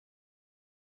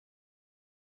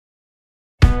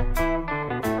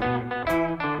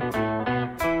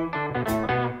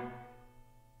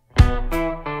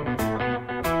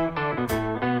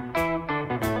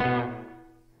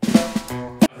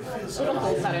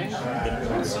morning.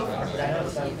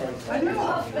 I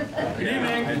know. Good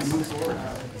evening.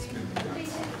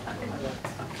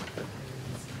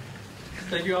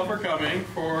 Thank you all for coming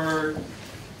for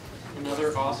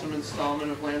another awesome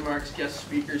installment of Landmark's guest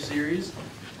speaker series.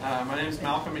 My name is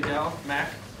Malcolm Miguel,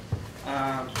 Mac.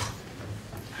 I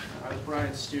was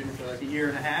Brian's student for like a year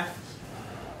and a half.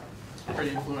 It's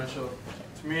pretty influential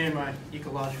to me in my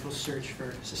ecological search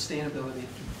for sustainability.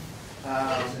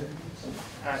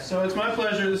 So it's my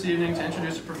pleasure this evening to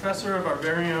introduce a professor of our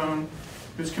very own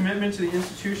whose commitment to the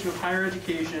institution of higher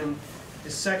education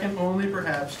is second only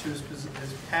perhaps to his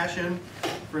passion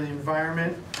for the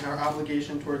environment and our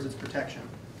obligation towards its protection.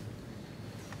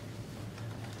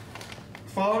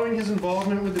 Following his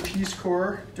involvement with the Peace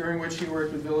Corps, during which he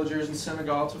worked with villagers in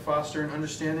Senegal to foster an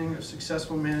understanding of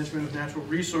successful management of natural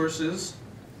resources,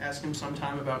 ask him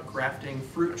sometime about grafting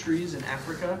fruit trees in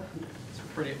Africa. It's a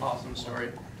pretty awesome story.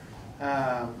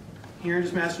 He earned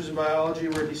his Master's in Biology,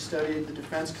 where he studied the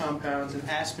defense compounds in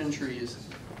aspen trees.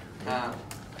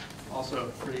 Also a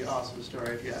pretty awesome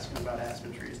story if you ask him about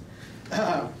aspen trees.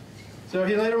 So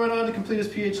he later went on to complete his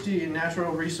PhD in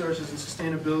Natural Resources and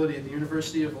Sustainability at the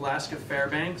University of Alaska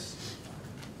Fairbanks.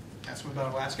 Ask him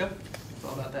about Alaska. It's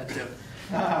all about that too.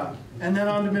 And then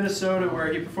on to Minnesota,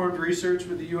 where he performed research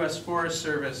with the U.S. Forest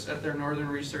Service at their Northern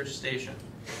Research Station.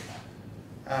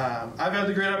 I've had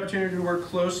the great opportunity to work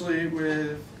closely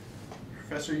with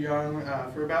Professor Young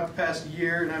for about the past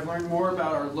year, and I've learned more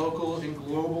about our local and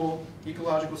global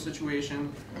ecological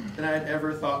situation than I had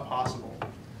ever thought possible.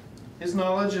 His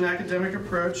knowledge and academic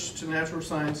approach to natural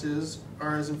sciences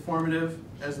are as informative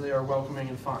as they are welcoming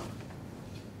and fun.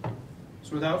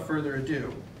 So without further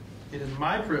ado, it is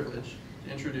my privilege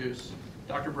to introduce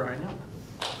Dr. Brian Young.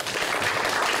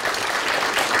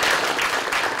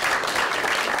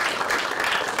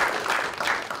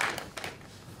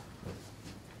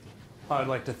 I'd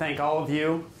like to thank all of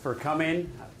you for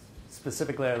coming.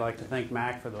 Specifically, I'd like to thank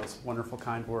Mac for those wonderful,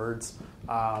 kind words.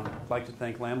 I'd like to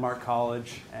thank Landmark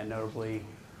College and notably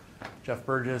Jeff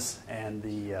Burgess and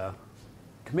the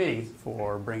committee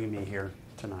for bringing me here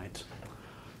tonight.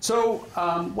 So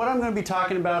what I'm going to be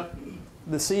talking about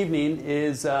this evening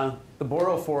is the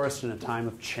Boreal forest in a time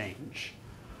of change.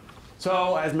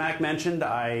 So as Mac mentioned,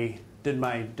 I did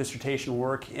my dissertation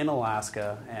work in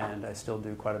Alaska, and I still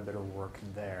do quite a bit of work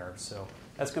there. So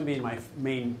that's going to be my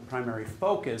main primary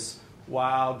focus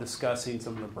while discussing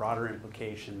some of the broader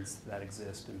implications that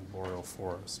exist in the Boreal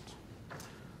forest.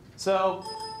 So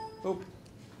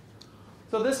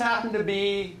this happened to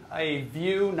be a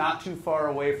view not too far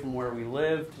away from where we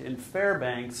lived in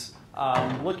Fairbanks,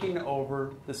 looking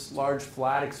over this large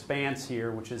flat expanse here,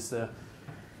 which is the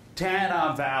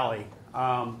Tanana Valley,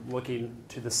 looking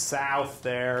to the south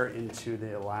there into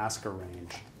the Alaska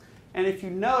range. And if you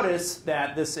notice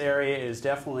that this area is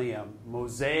definitely a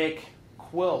mosaic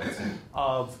quilt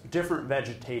of different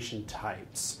vegetation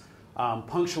types,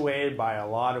 punctuated by a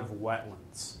lot of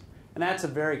wetlands. And that's a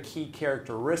very key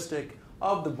characteristic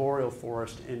of the Boreal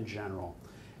forest in general.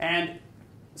 And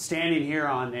standing here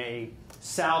on a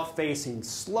south-facing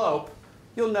slope,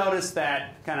 you'll notice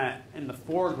that kind of in the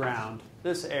foreground,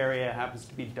 this area happens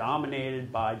to be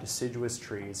dominated by deciduous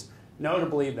trees,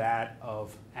 notably that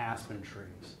of aspen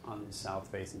trees on these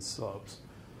south-facing slopes.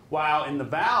 While in the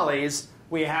valleys,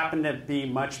 we happen to be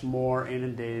much more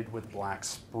inundated with black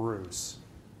spruce.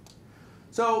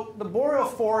 So the Boreal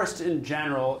forest in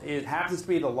general, it happens to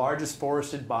be the largest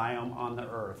forested biome on the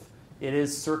Earth. It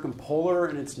is circumpolar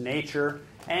in its nature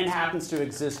and happens to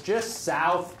exist just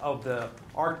south of the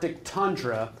Arctic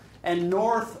tundra and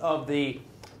north of the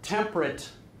temperate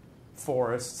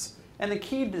forests. And the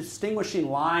key distinguishing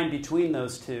line between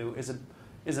those two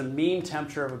is a mean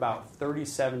temperature of about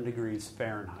 37 degrees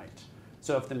Fahrenheit.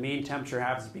 So if the mean temperature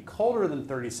happens to be colder than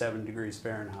 37 degrees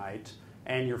Fahrenheit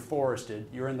and you're forested,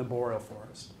 you're in the Boreal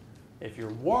forest. If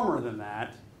you're warmer than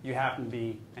that, you happen to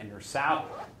be, and you're south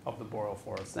of the Boreal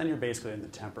forest, then you're basically in the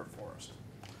temperate forest.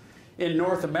 In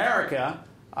North America,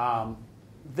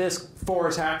 this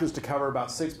forest happens to cover about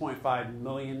 6.5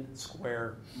 million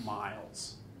square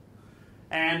miles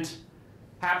and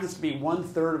happens to be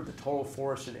 1/3 of the total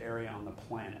forested area on the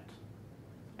planet.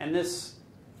 And this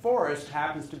forest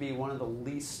happens to be one of the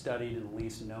least studied and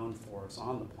least known forests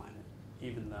on the planet,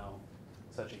 even though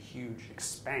such a huge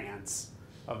expanse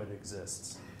of it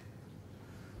exists.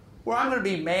 Where I'm going to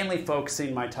be mainly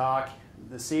focusing my talk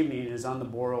this evening is on the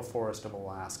Boreal forest of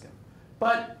Alaska.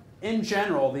 But in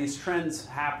general, these trends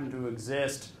happen to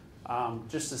exist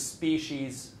just as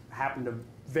species happen to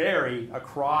vary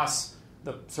across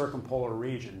the circumpolar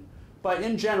region. But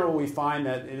in general, we find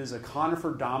that it is a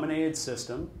conifer-dominated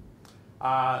system.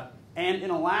 And in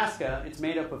Alaska, it's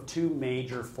made up of two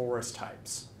major forest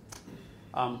types.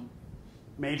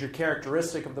 Major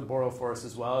characteristic of the boreal forest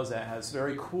as well is that it has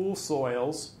very cool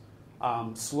soils,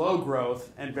 slow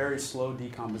growth, and very slow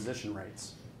decomposition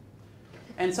rates.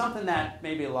 And something that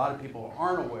maybe a lot of people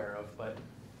aren't aware of, but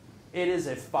it is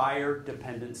a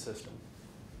fire-dependent system.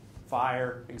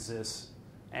 Fire exists,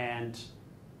 and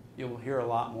you'll hear a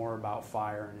lot more about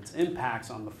fire and its impacts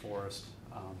on the forest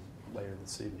later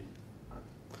this evening.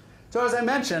 So as I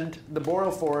mentioned, the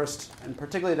boreal forest, and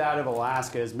particularly that of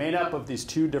Alaska, is made up of these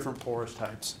two different forest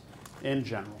types in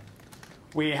general.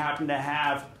 We happen to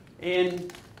have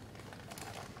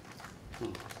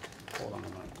hold on a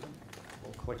minute. A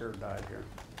little clicker died here.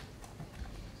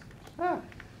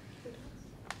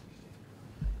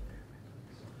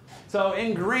 So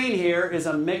in green here is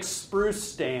a mixed spruce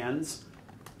stands,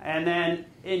 and then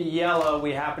in yellow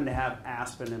we happen to have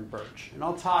aspen and birch. And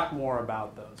I'll talk more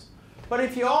about those. But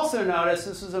if you also notice,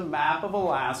 this is a map of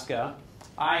Alaska.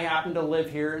 I happen to live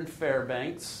here in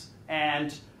Fairbanks,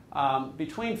 and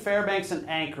between Fairbanks and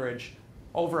Anchorage,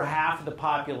 over half of the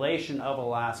population of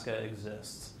Alaska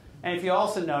exists. And if you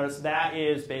also notice, that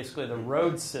is basically the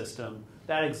road system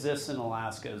that exists in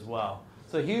Alaska as well.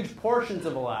 So huge portions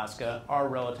of Alaska are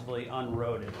relatively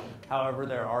unroaded. However,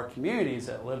 there are communities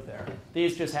that live there.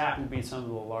 These just happen to be some of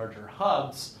the larger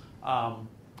hubs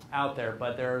out there,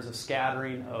 but there is a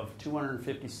scattering of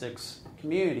 256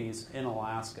 communities in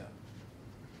Alaska.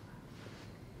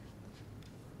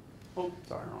 Oh,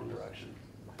 sorry, wrong direction.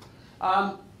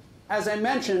 As I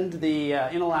mentioned,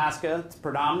 in Alaska, it's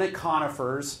predominant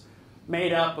conifers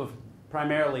made up of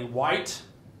primarily white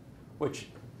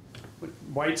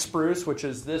spruce, which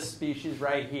is this species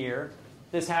right here.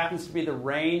 This happens to be the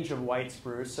range of white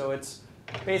spruce, so it's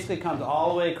basically comes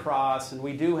all the way across, and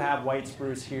we do have white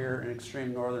spruce here in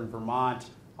extreme northern Vermont,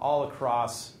 all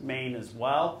across Maine as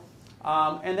well.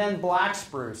 And then black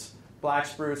spruce. Black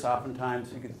spruce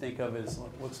oftentimes you can think of as,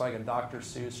 looks like a Dr.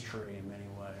 Seuss tree in many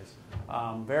ways.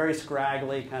 Very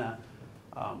scraggly, kind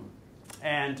of,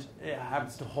 and it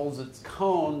happens to hold its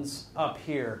cones up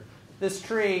here. This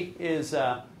tree is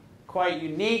quite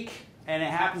unique, and it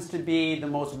happens to be the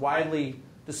most widely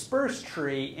dispersed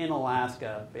tree in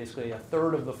Alaska. Basically, a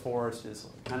third of the forest is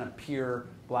kind of pure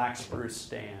black spruce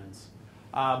stands.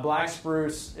 Black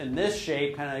spruce in this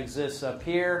shape kind of exists up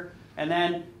here, and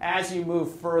then as you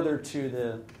move further to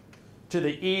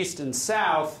the east and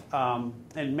south,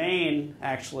 and Maine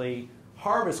actually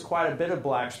harvests quite a bit of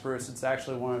black spruce. It's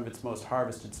actually one of its most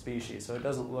harvested species, so it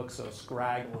doesn't look so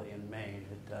scraggly in Maine.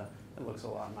 It looks a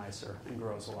lot nicer and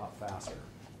grows a lot faster.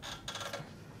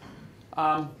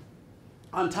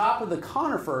 On top of the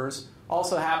conifers,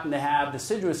 also happen to have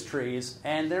deciduous trees,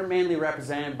 and they're mainly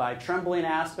represented by trembling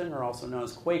aspen, or also known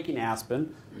as quaking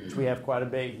aspen, which we have quite a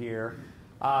bit here.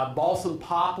 Balsam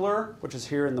poplar, which is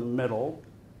here in the middle,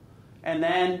 and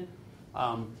then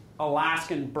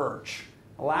Alaskan birch.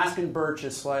 Alaskan birch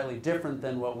is slightly different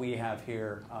than what we have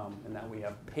here, in that we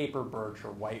have paper birch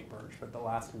or white birch, but the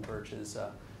Alaskan birch is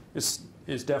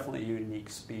definitely a unique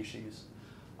species.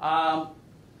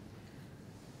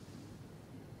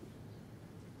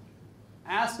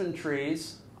 Aspen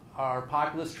trees are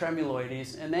Populus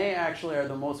tremuloides, and they actually are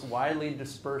the most widely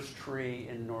dispersed tree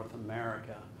in North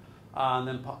America. And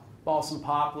then balsam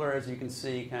poplar, as you can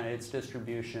see, kind of its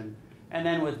distribution. And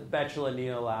then with Betula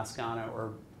neoalaskana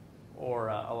or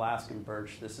Alaskan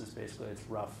birch, this is basically its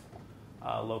rough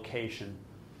location.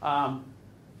 Betula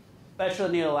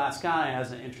neoalaskana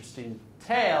has an interesting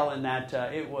tale in that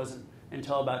it wasn't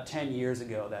until about 10 years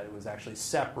ago that it was actually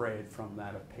separated from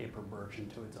that of paper birch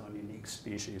into its own unique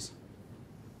species.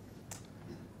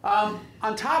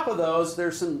 On top of those,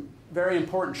 there's some very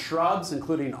important shrubs,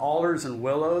 including alders and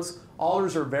willows.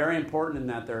 Alders are very important in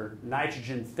that they're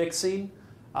nitrogen fixing.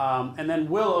 And then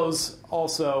willows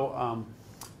also,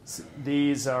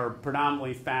 these are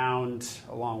predominantly found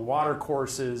along water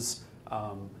courses,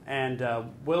 and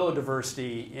willow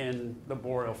diversity in the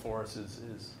boreal forest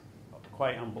is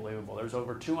quite unbelievable. There's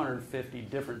over 250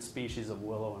 different species of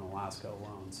willow in Alaska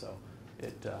alone, so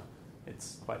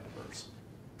it's quite diverse.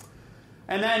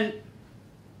 And then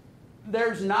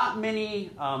there's not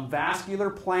many vascular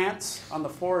plants on the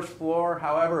forest floor.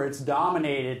 However, it's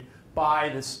dominated by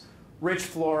this rich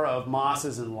flora of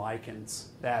mosses and lichens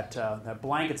that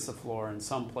blankets the floor. In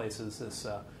some places, this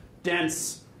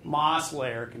dense moss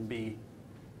layer can be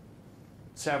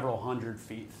several hundred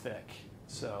feet thick,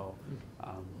 so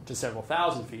to several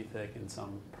thousand feet thick in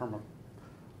some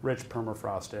rich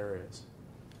permafrost areas.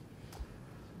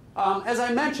 As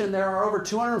I mentioned, there are over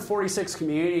 246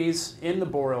 communities in the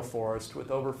boreal forest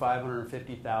with over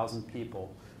 550,000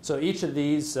 people. So each of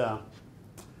these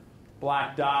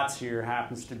black dots here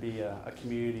happens to be a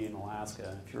community in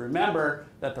Alaska. If you remember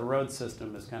that the road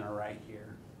system is kind of right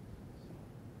here.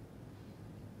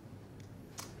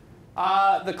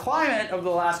 The climate of the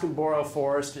Alaskan boreal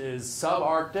forest is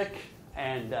subarctic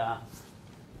and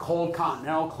cold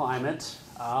continental climate.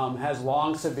 Has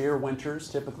long, severe winters,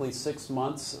 typically 6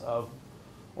 months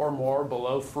or more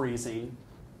below freezing.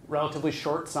 Relatively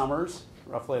short summers,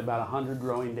 roughly about 100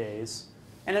 growing days.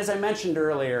 And as I mentioned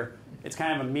earlier, it's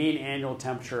kind of a mean annual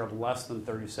temperature of less than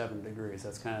 37 degrees.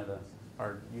 That's kind of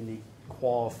our unique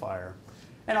qualifier.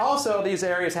 And also, these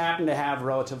areas happen to have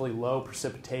relatively low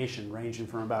precipitation, ranging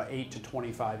from about 8 to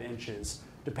 25 inches,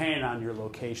 depending on your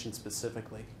location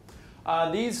specifically.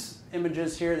 These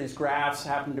images here, these graphs,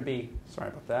 happen to be, sorry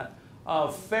about that,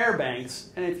 of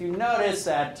Fairbanks. And if you notice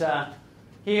that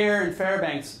here in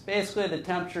Fairbanks, basically the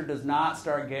temperature does not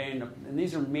start getting, and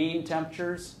these are mean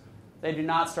temperatures, they do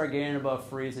not start getting above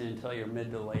freezing until you're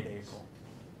mid to late April.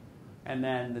 And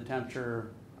then the temperature,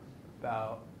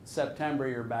 about September,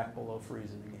 you're back below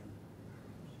freezing again.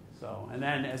 So, and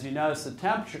then as you notice, the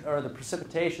temperature, or the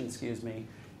precipitation, excuse me,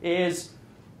 is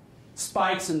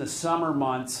spikes in the summer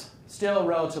months, still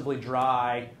relatively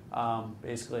dry,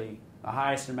 basically the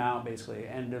highest amount, basically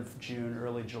end of June,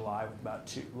 early July, with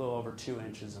about a little over 2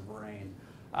 inches of rain.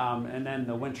 And then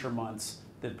the winter months,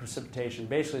 the precipitation,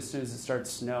 basically as soon as it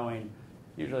starts snowing,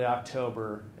 usually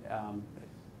October,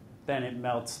 then it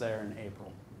melts there in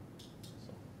April.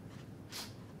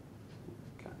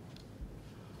 Okay.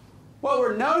 What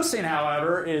we're noticing,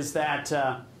 however, is that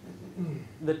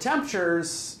the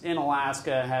temperatures in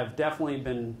Alaska have definitely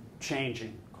been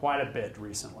changing quite a bit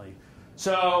recently.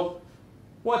 So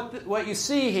what you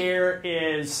see here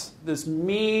is this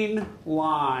mean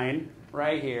line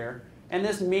right here, and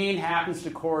this mean happens to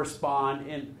correspond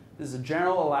this is a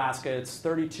general Alaska, it's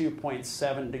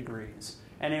 32.7 degrees,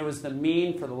 and it was the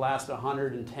mean for the last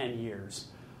 110 years.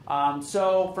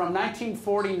 So from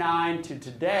 1949 to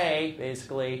today,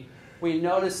 basically, we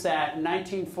noticed that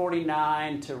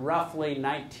 1949 to roughly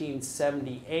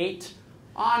 1978,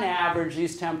 on average,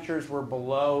 these temperatures were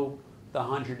below the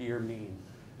 100-year mean.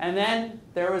 And then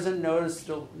there was a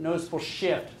noticeable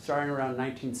shift starting around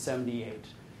 1978.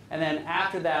 And then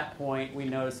after that point, we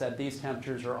noticed that these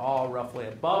temperatures are all roughly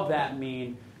above that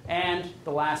mean, and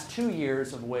the last 2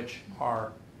 years of which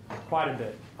are quite a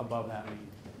bit above that mean.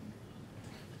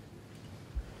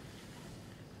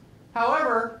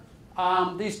 However,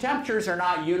 these temperatures are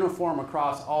not uniform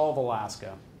across all of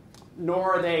Alaska,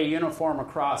 nor are they uniform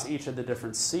across each of the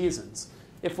different seasons.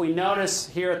 If we notice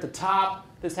here at the top,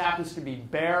 this happens to be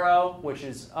Barrow, which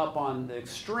is up on the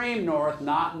extreme north,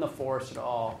 not in the forest at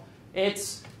all.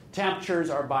 Its temperatures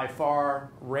are by far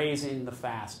raising the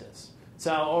fastest.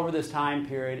 So over this time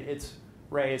period, it's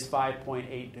raised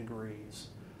 5.8 degrees.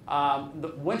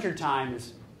 The wintertime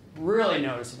is really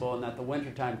noticeable in that the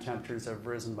wintertime temperatures have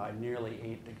risen by nearly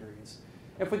 8 degrees.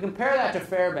 If we compare that to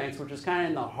Fairbanks, which is kind of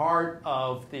in the heart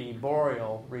of the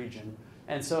Boreal region,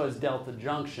 and so is Delta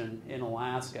Junction in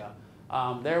Alaska,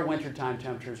 their wintertime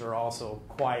temperatures are also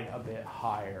quite a bit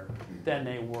higher than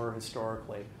they were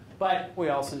historically. But we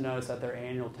also notice that their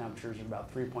annual temperatures are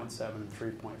about 3.7 and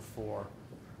 3.4.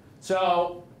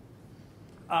 So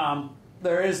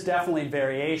there is definitely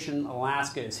variation.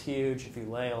 Alaska is huge. If you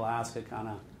lay Alaska kind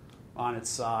of on its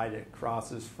side, it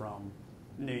crosses from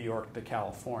New York to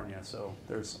California. So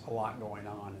there's a lot going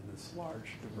on in this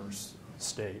large, diverse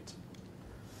state.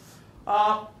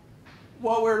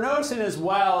 What we're noticing as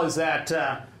well is that,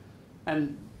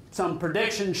 and some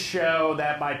predictions show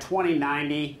that by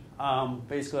 2090,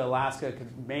 basically Alaska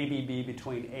could maybe be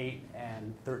between 8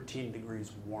 and 13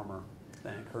 degrees warmer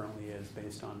than it currently is,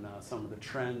 based on some of the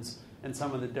trends and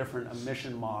some of the different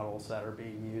emission models that are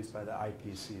being used by the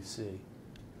IPCC.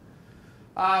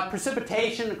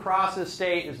 Precipitation across the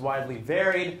state is widely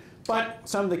varied, but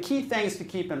some of the key things to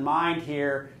keep in mind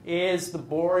here is the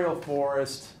boreal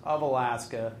forest of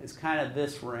Alaska is kind of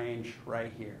this range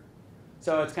right here.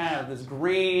 So it's kind of this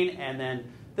green, and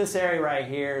then this area right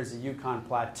here is the Yukon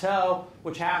Plateau,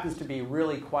 which happens to be a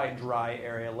really quite dry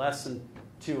area, less than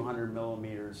 200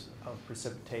 millimeters of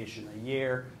precipitation a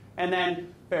year. And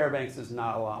then Fairbanks is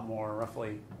not a lot more,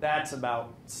 roughly. That's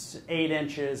about 8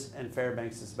 inches, and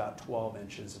Fairbanks is about 12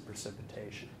 inches of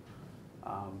precipitation.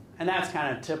 And that's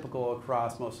kind of typical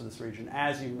across most of this region.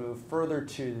 As you move further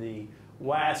to the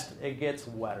west, it gets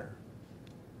wetter.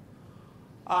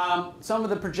 Some of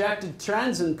the projected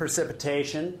trends in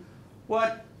precipitation,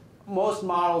 what most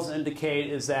models indicate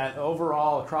is that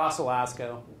overall across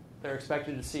Alaska, they're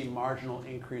expected to see marginal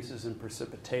increases in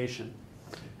precipitation.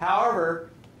 However,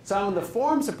 some of the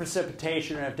forms of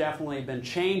precipitation have definitely been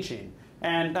changing.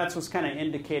 And that's what's kind of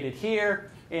indicated here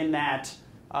in that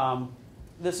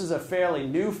this is a fairly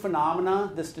new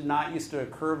phenomena. This did not used to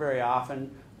occur very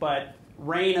often, but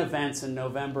rain events in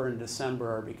November and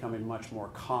December are becoming much more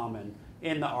common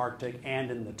in the Arctic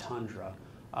and in the tundra.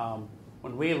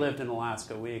 When we lived in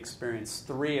Alaska, we experienced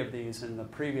 3 of these, and the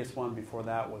previous one before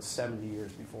that was 70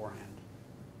 years beforehand.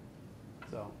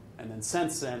 So, and then,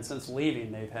 since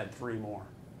leaving, they've had 3 more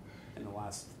in the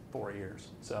last 4 years.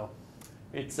 So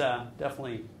it's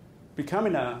definitely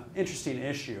becoming an interesting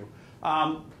issue,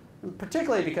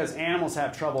 particularly because animals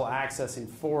have trouble accessing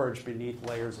forage beneath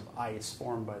layers of ice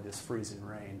formed by this freezing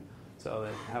rain. So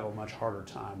they have a much harder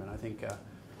time. And I think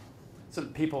some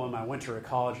people in my winter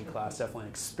ecology class definitely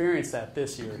experienced that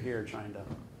this year here, trying to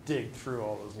dig through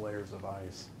all those layers of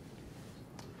ice.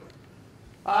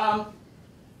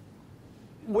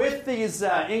 With these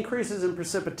increases in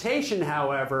precipitation,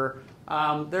 however,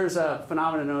 there's a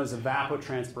phenomenon known as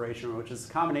evapotranspiration, which is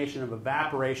a combination of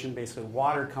evaporation, basically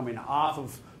water coming off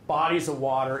of bodies of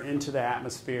water into the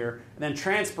atmosphere, and then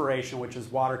transpiration, which is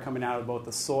water coming out of both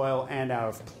the soil and out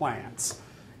of plants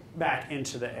back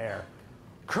into the air.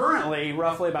 Currently,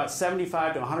 roughly about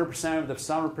 75 to 100% of the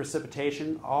summer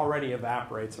precipitation already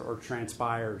evaporates or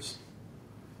transpires.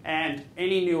 And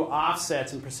any new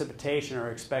offsets in precipitation are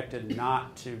expected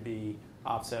not to be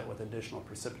offset with additional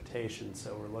precipitation.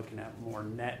 So we're looking at more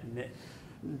net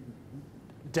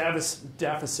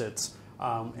deficits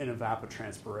in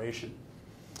evapotranspiration.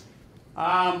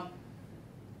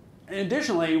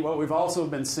 Additionally, what we've also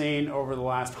been seeing over the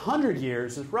last 100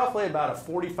 years is roughly about a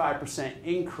 45%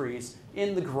 increase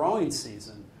in the growing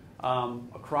season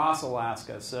across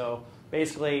Alaska. So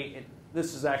basically,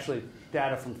 this is actually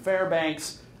data from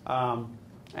Fairbanks,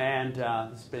 and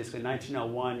this is basically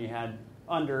 1901. You had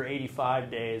under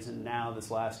 85 days, and now this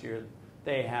last year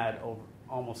they had over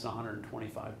almost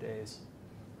 125 days.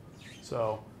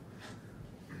 So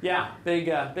yeah, big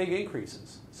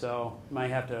increases. So you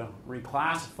might have to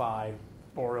reclassify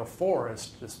boreal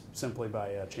forest just simply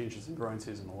by changes in growing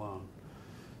season alone.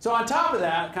 So on top of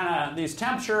that, kind of these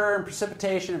temperature and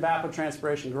precipitation,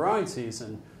 evapotranspiration, growing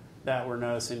season that we're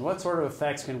noticing, what sort of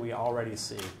effects can we already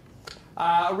see?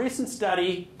 A recent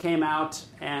study came out,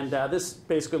 and this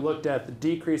basically looked at the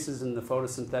decreases in the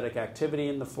photosynthetic activity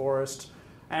in the forest.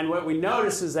 And what we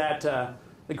noticed is that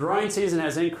the growing season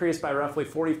has increased by roughly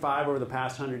 45 over the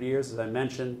past 100 years, as I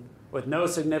mentioned, with no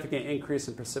significant increase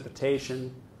in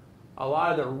precipitation. A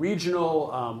lot of the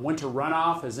regional winter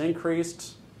runoff has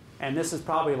increased, and this is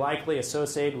probably likely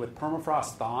associated with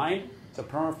permafrost thawing. So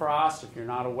permafrost, if you're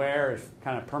not aware, is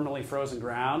kind of permanently frozen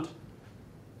ground,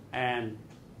 and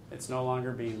it's no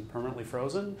longer being permanently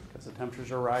frozen because the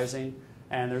temperatures are rising,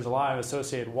 and there's a lot of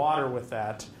associated water with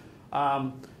that.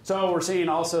 So we're seeing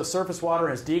also surface water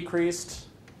has decreased,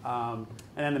 and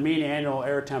then the mean annual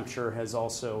air temperature has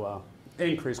also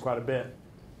increased quite a bit.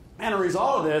 And a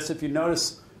result of this, if you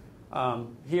notice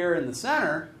here in the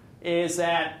center, is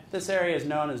that this area is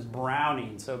known as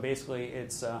browning. So basically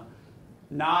it's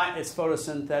not as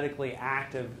photosynthetically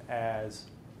active as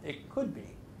it could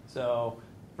be. So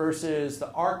versus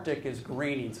the Arctic is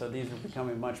greening, so these are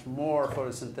becoming much more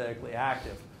photosynthetically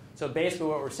active. So basically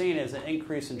what we're seeing is an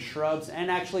increase in shrubs and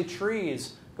actually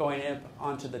trees going up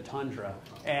onto the tundra,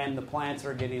 and the plants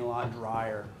are getting a lot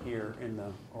drier here in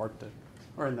the Arctic,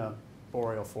 or in the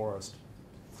boreal forest.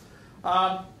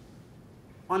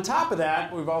 On top of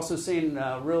that, we've also seen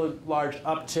a really large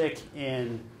uptick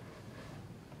in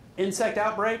insect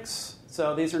outbreaks.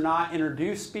 So these are not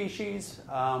introduced species,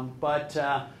 but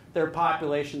their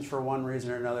populations, for one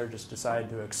reason or another, just decided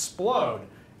to explode.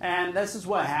 And this is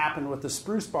what happened with the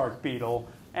spruce bark beetle,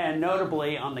 and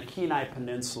notably on the Kenai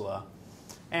Peninsula.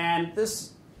 And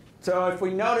this, so if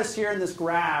we notice here in this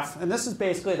graph, and this is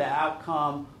basically the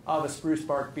outcome of a spruce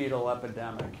bark beetle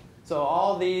epidemic. So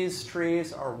all these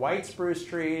trees are white spruce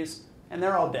trees, and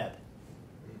they're all dead.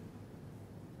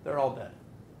 They're all dead.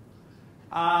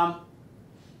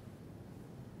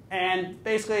 And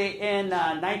basically in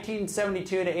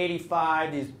 1972 to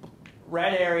 85, these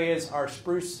red areas are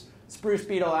spruce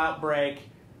beetle outbreak.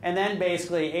 And then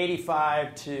basically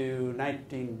 85 to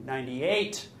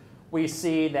 1998, we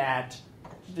see that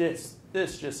this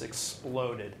just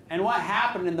exploded. And what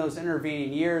happened in those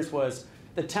intervening years was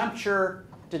the temperature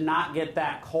did not get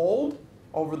that cold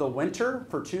over the winter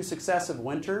for 2 successive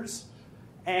winters.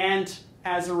 And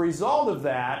as a result of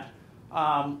that,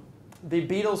 the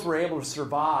beetles were able to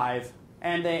survive,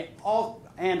 and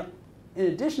in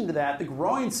addition to that, the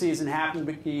growing season happened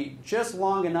to be just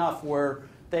long enough where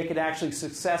they could actually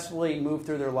successfully move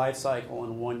through their life cycle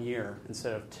in 1 year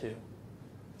instead of 2.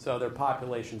 So their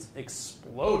populations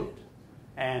exploded,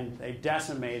 and they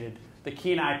decimated the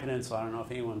Kenai Peninsula. I don't know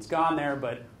if anyone's gone there,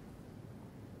 but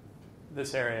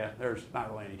this area, there's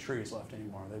not really any trees left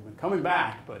anymore. They've been coming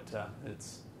back, but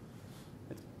it's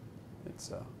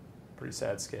a pretty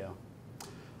sad scale.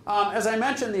 As I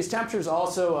mentioned, these temperatures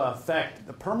also affect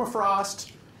the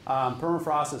permafrost.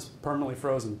 Permafrost is permanently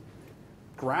frozen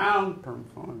ground,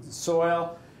 permafrozen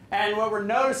soil. And what we're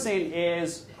noticing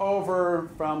is over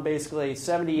from basically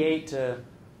 78 to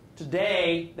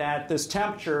today that this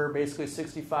temperature, basically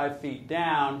 65 feet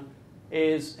down,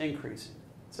 is increasing.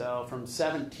 So from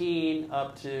 17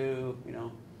 up to,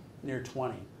 near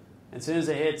 20. And as soon as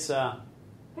it hits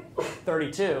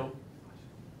 32,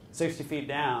 60 feet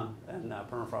down, and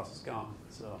permafrost is gone.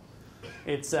 So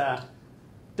it's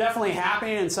definitely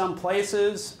happening in some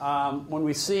places. When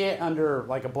we see it under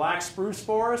like a black spruce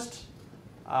forest,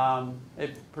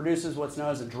 it produces what's known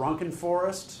as a drunken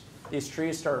forest. These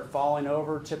trees start falling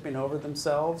over, tipping over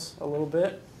themselves a little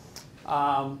bit.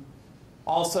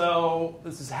 Also,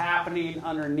 this is happening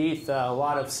underneath a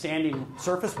lot of standing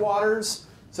surface waters.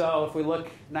 So if we look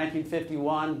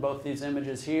 1951, both these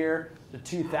images here, to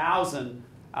 2000,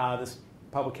 this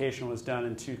publication was done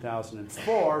in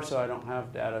 2004, so I don't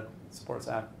have data that supports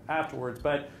that afterwards.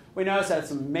 But we notice that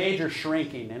some major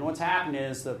shrinking. And what's happened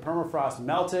is the permafrost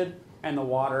melted and the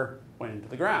water went into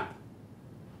the ground.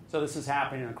 So this is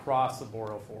happening across the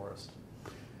boreal forest.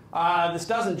 This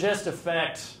doesn't just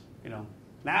affect,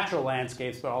 natural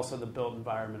landscapes, but also the built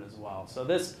environment as well. So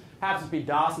this happens to be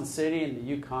Dawson City in the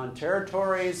Yukon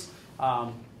Territories,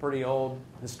 pretty old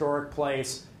historic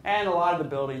place. And a lot of the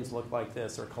buildings look like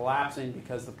this. They're collapsing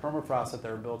because the permafrost that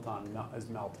they're built on is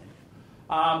melting.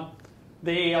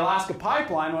 The Alaska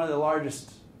Pipeline, one of the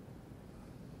largest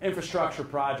infrastructure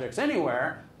projects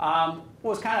anywhere,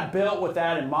 was kind of built with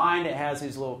that in mind. It has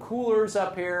these little coolers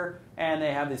up here, and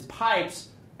they have these pipes,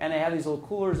 and they have these little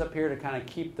coolers up here to kind of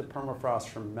keep the permafrost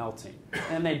from melting.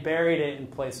 And they buried it in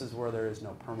places where there is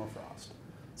no permafrost.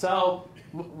 So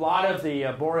a lot of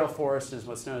the boreal forest is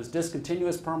what's known as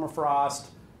discontinuous permafrost,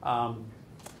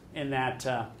 in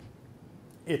that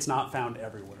it's not found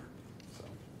everywhere. So,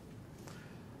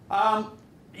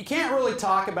 you can't really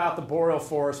talk about the boreal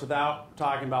forest without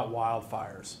talking about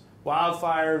wildfires.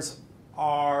 Wildfires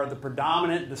are the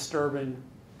predominant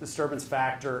disturbance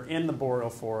factor in the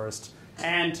boreal forest,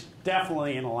 and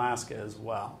definitely in Alaska as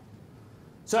well.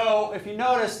 So if you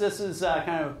notice, this is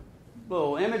kind of a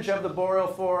little image of the boreal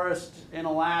forest in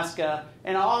Alaska,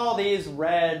 and all these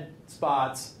red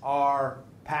spots are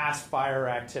past fire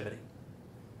activity.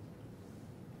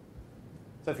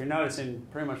 So if you're noticing,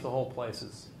 pretty much the whole place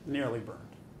is nearly burned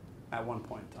at one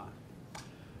point in time.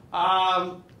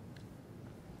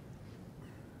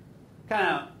 Kind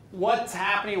of what's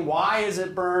happening, why is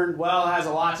it burned? Well, it has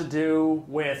a lot to do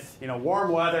with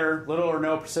warm weather, little or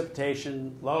no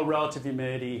precipitation, low relative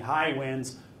humidity, high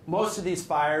winds. Most of these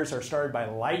fires are started by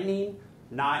lightning,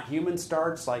 not human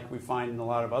starts like we find in a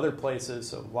lot of other places,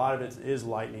 so a lot of it is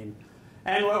lightning.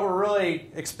 And what we're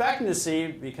really expecting to see,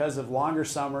 because of longer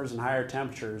summers and higher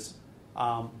temperatures,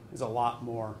 is a lot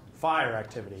more fire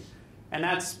activity. And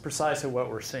that's precisely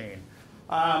what we're seeing.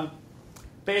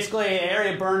 Basically, the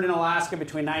area burned in Alaska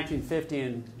between 1950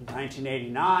 and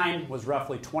 1989 was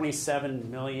roughly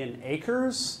 27 million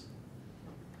acres.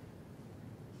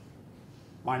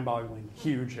 Mind-boggling,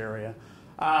 huge area.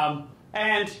 And,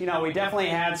 we definitely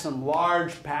had some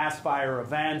large past fire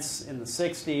events in the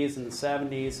 60s and the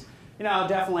 70s.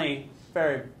 Definitely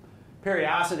very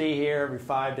periodicity here, every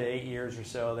 5 to 8 years or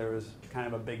so, there was kind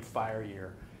of a big fire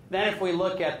year. Then if we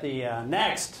look at the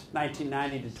next,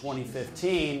 1990 to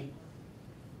 2015,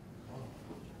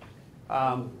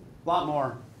 a lot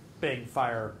more big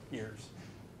fire years.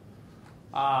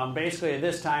 Basically, at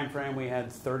this time frame, we had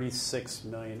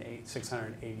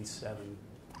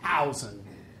 36,687,000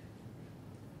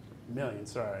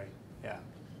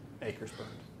 acres burned.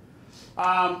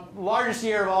 Largest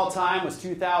year of all time was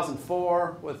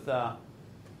 2004 with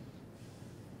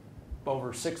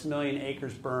over 6 million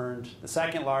acres burned. The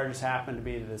second largest happened to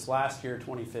be this last year,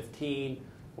 2015,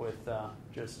 with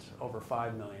just over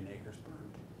 5 million acres burned.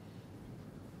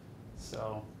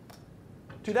 So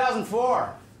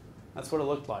 2004, that's what it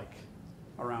looked like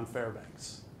around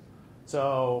Fairbanks.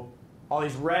 So all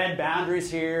these red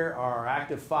boundaries here are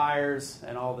active fires,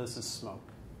 and all this is smoke.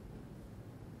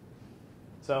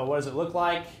 So what does it look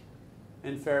like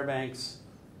in Fairbanks?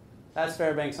 That's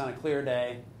Fairbanks on a clear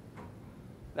day.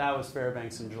 That was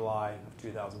Fairbanks in July of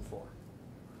 2004.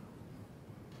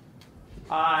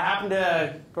 Happened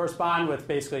to correspond with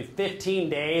basically 15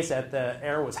 days that the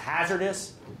air was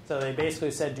hazardous. So they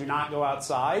basically said, do not go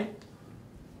outside.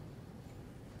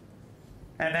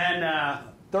 And then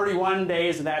 31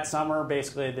 days of that summer,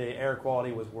 basically the air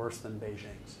quality was worse than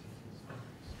Beijing's.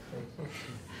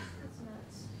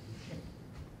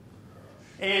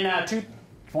 In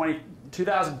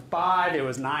 2005, it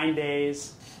was 9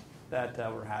 days that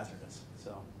were hazardous.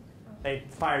 So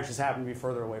fires just happened to be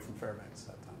further away from Fairbanks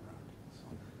that time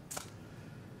around.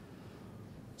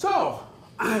 So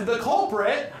the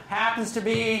culprit happens to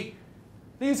be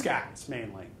these guys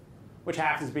mainly, which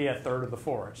happens to be a third of the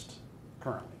forest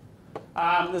currently.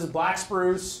 This is black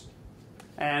spruce,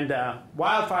 and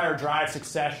wildfire drives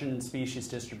succession and species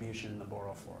distribution in the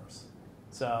boreal forest.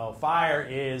 So fire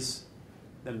is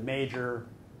the major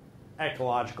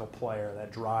ecological player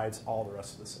that drives all the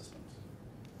rest of the systems.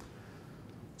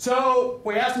 So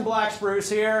we have some black spruce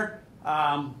here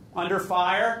under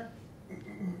fire.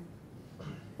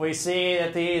 We see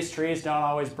that these trees don't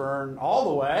always burn all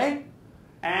the way.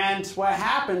 And what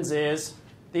happens is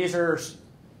these are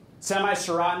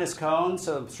semi-serotinous cones.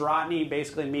 So serotiny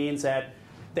basically means that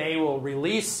they will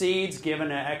release seeds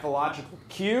given an ecological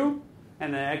cue.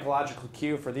 And the ecological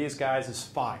cue for these guys is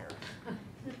fire.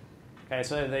 Okay,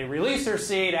 so they release their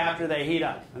seed after they heat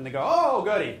up. And they go, oh,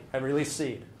 goody, I released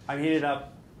seed. I'm heated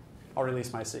up, I'll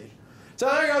release my seed. So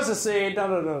there goes the seed.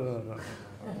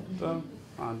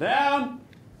 On down.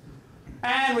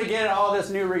 And we get all this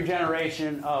new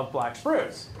regeneration of black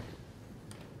spruce.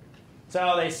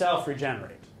 So they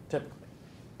self-regenerate, typically,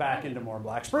 back into more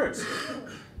black spruce.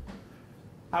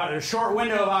 There's a short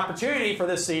window of opportunity for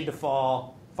this seed to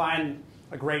fall, find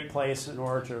a great place in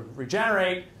order to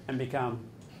regenerate and become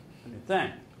a new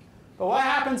thing. But what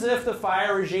happens if the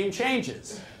fire regime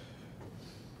changes?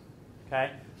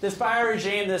 Okay? This fire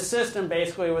regime, this system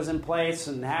basically was in place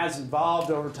and has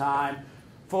evolved over time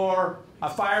for a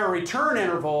fire return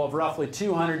interval of roughly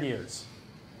 200 years.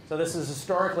 So this has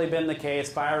historically been the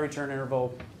case. Fire return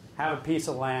interval, have a piece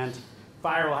of land,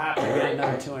 fire will happen again in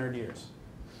another 200 years.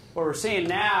 What we're seeing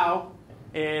now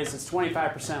is it's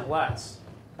 25% less.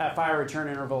 That fire return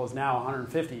interval is now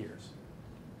 150 years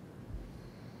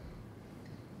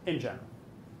in general.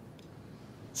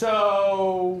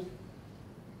 So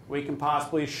we can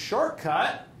possibly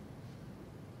shortcut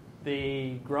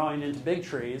the growing into big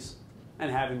trees and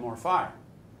having more fire.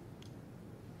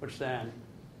 Which then,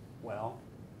 well,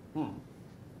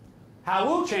 how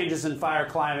will changes in fire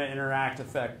climate interact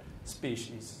affect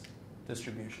species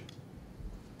distribution?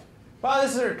 Well,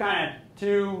 these are kind of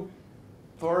two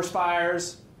forest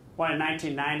fires, one in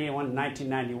 1990 and one in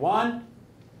 1991.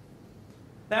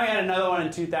 Then we had another one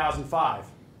in 2005.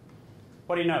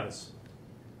 What do you notice?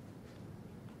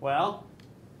 Well,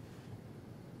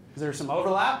 is there some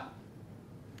overlap?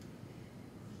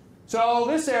 So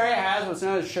this area has what's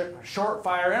known as a short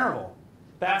fire interval.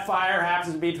 That fire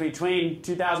happens to be between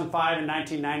 2005 and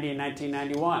 1990 and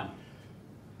 1991.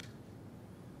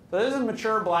 So this is a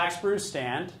mature black spruce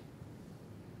stand.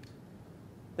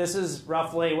 This is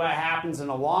roughly what happens in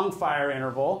a long fire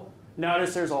interval.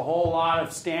 Notice there's a whole lot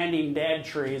of standing dead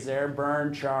trees there,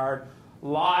 burned, charred. A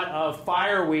lot of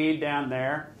fireweed down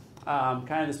there.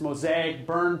 Kind of this mosaic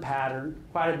burn pattern,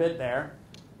 quite a bit there.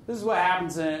 This is what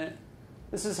happens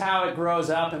this is how it grows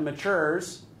up and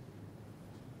matures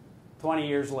 20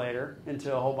 years later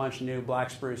into a whole bunch of new black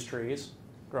spruce trees,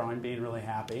 growing, being really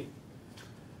happy.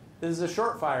 This is a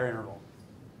short fire interval.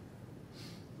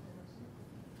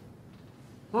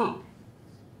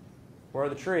 Where are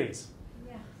the trees?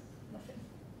 Yeah, nothing.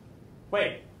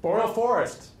 Wait, boreal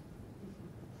forest.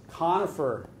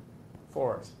 Conifer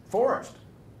forest. Forest.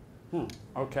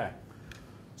 Okay.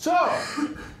 So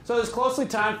this closely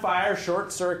timed fire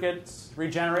short circuits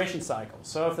regeneration cycles.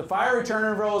 So if the fire return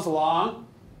interval is long,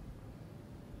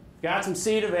 you've got some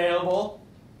seed available,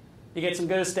 you get some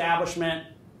good establishment,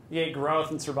 you get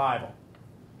growth and survival.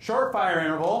 Short fire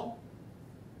interval,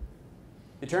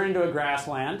 you turn into a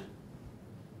grassland.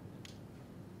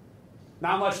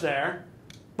 Not much there.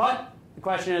 But the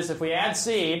question is, if we add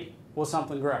seed, will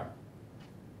something grow?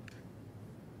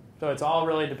 So it's all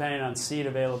really dependent on seed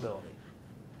availability.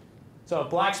 So if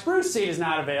black spruce seed is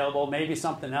not available, maybe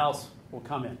something else will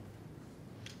come in.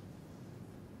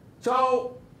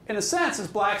 So in a sense, this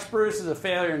black spruce is a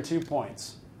failure in 2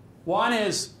 points. One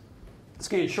is it's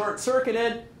getting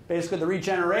short-circuited, basically the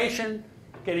regeneration,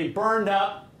 getting burned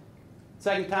up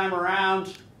second time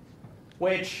around,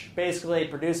 which basically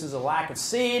produces a lack of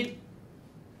seed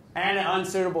and an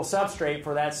unsuitable substrate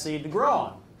for that seed to grow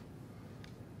on.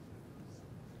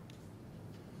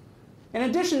 In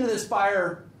addition to this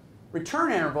fire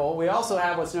return interval, we also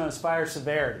have what's known as fire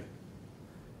severity.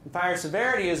 And fire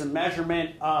severity is a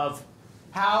measurement of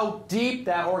how deep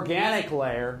that organic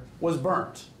layer was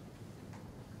burnt.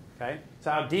 Okay?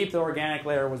 So how deep the organic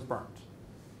layer was burnt.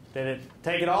 Did it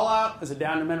take it all out? Is it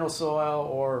down to mineral soil,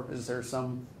 or is there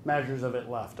some measures of it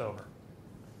left over?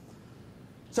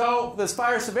 So this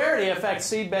fire severity affects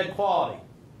seedbed quality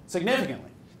significantly.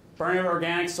 Burning of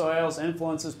organic soils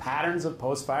influences patterns of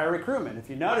post-fire recruitment. If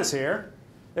you notice here,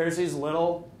 there's these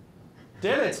little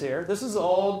divots here. This is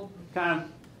old kind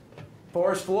of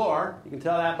forest floor. You can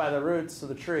tell that by the roots of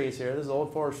the trees here. This is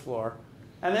old forest floor.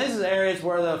 And this is areas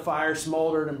where the fire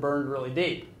smoldered and burned really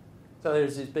deep. So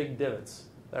there's these big divots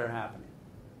that are happening.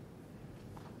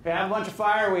 We have a bunch of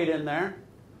fireweed in there,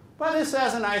 but this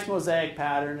has a nice mosaic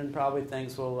pattern, and probably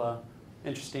things will,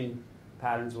 interesting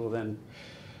patterns will then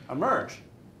emerge.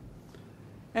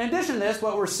 In addition to this,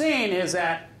 what we're seeing is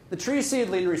that the tree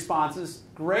seedling responses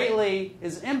greatly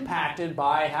is impacted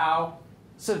by how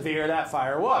severe that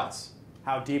fire was,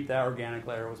 how deep that organic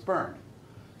layer was burned.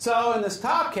 So in this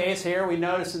top case here, we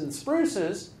notice in the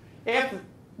spruces, if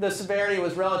the severity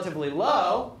was relatively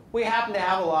low, we happen to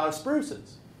have a lot of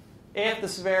spruces. If the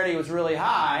severity was really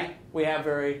high, we have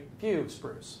very few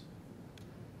spruce.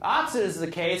 The opposite is the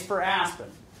case for aspen.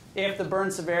 If the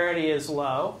burn severity is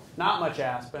low, not much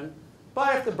aspen,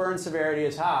 but if the burn severity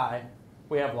is high,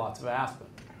 we have lots of aspen.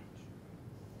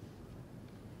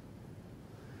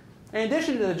 In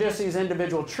addition to just these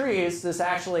individual trees, this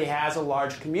actually has a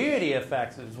large community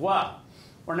effect as well.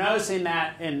 We're noticing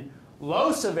that in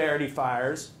low severity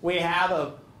fires, we have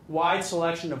a wide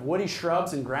selection of woody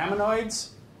shrubs and graminoids,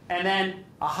 and then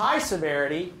a high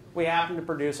severity, we happen to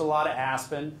produce a lot of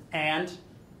aspen and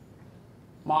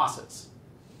mosses.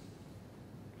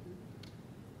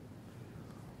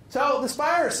 So this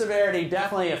fire severity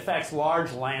definitely affects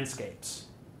large landscapes.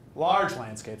 Large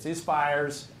landscapes. These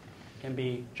fires can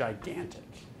be gigantic.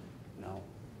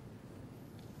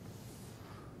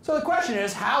 So the question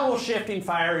is, how will shifting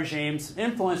fire regimes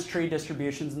influence tree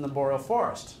distributions in the boreal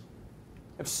forest?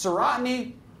 If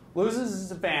serotiny loses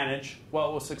its advantage,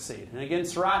 what will succeed? And again,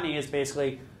 serotiny is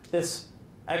basically this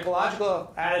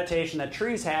ecological adaptation that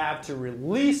trees have to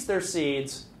release their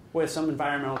seeds with some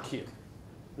environmental cue.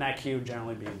 And that cue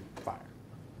generally being fire.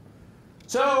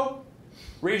 So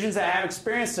regions that have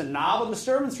experienced a novel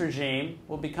disturbance regime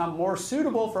will become more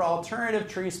suitable for alternative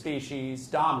tree species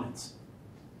dominance.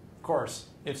 Of course,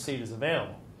 if seed is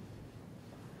available.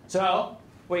 So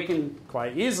we can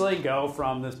quite easily go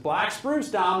from this black spruce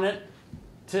dominant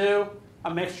to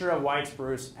a mixture of white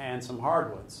spruce and some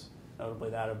hardwoods, notably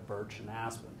that of birch and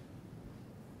aspen.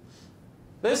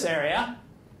 This area,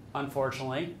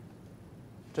 unfortunately,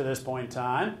 to this point in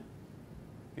time,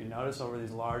 if you notice over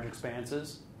these large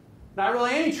expanses, not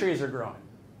really any trees are growing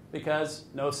because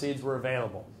no seeds were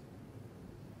available.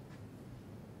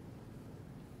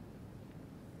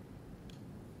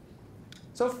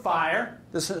 So fire,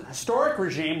 this historic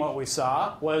regime, what we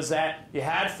saw was that you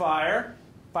had fire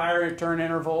return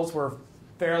intervals were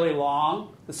fairly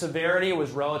long, the severity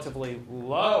was relatively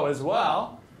low as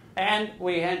well, and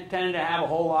we tended to have a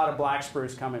whole lot of black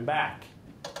spruce coming back.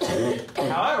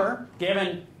 However,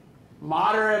 given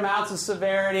moderate amounts of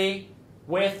severity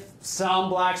with some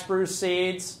black spruce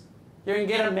seeds, you're going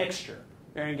to get a mixture.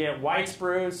 You're going to get white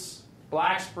spruce,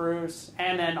 black spruce,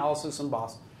 and then also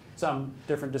some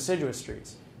different deciduous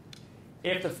trees.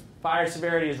 If the fire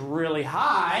severity is really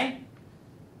high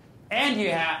and you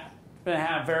happen to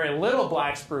have very little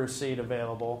black spruce seed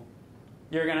available,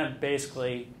 you're going to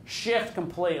basically shift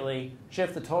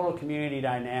the total community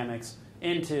dynamics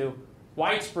into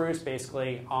white spruce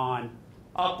basically on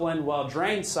upland,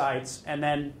 well-drained sites, and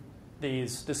then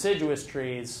these deciduous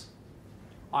trees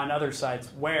on other sites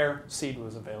where seed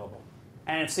was available.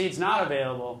 And if seed's not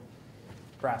available,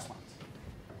 grasslands.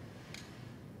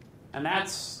 And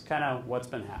that's kind of what's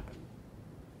been happening.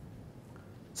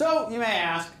 So you may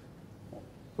ask,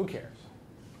 who cares?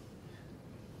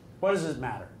 What does this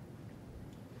matter?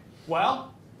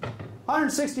 Well,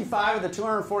 165 of the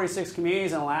 246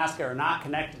 communities in Alaska are not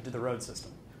connected to the road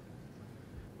system.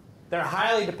 They're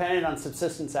highly dependent on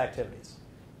subsistence activities.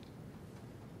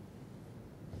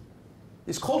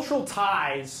 These cultural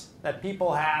ties that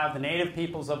people have, the native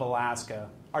peoples of Alaska,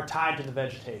 are tied to the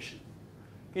vegetation.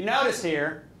 If you notice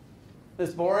here,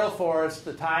 this boreal forest,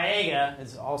 the taiga,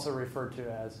 is also referred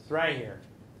to as, it's right here.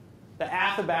 The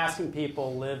Athabascan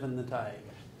people live in the taiga.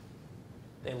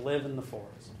 They live in the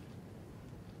forest.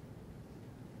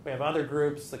 We have other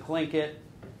groups, the Tlingit,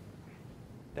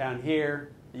 down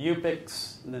here, the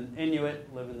Yupiks, and then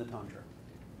Inuit live in the tundra.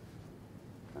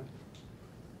 Okay.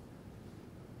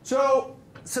 So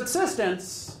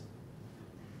subsistence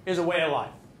is a way of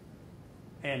life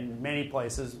in many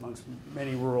places, amongst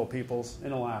many rural peoples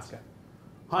in Alaska.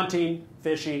 Hunting,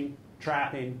 fishing,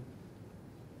 trapping,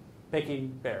 picking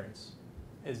berries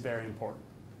is very important.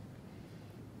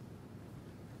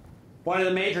 One of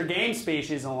the major game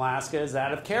species in Alaska is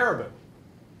that of caribou.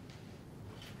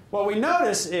 What we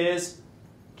notice is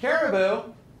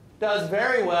caribou does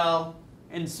very well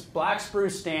in black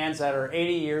spruce stands that are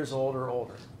 80 years old or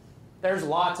older. There's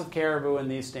lots of caribou in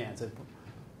these stands. It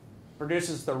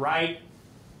produces the right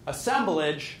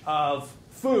assemblage of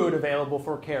food available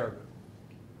for caribou.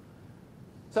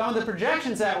 Some of the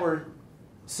projections that we're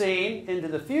seeing into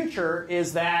the future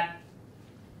is that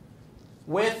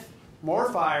with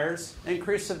more fires,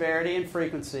 increased severity and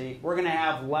frequency, we're going to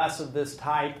have less of this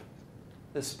type,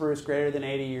 this spruce greater than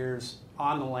 80 years,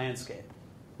 on the landscape,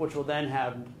 which will then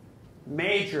have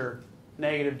major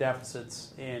negative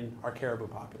deficits in our caribou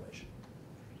population.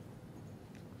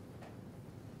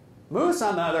 Moose,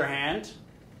 on the other hand,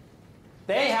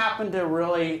 they happen to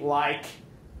really like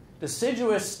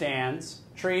deciduous stands,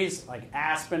 trees like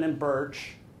aspen and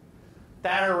birch,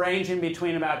 that are ranging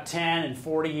between about 10 and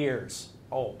 40 years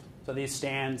old. So these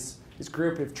stands, this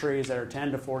group of trees that are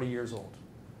 10 to 40 years old.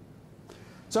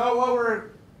 So what we're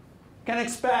going to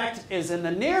expect is in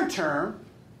the near term,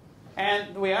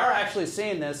 and we are actually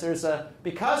seeing this,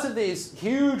 because of these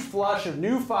huge flush of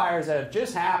new fires that have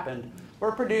just happened,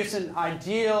 we're producing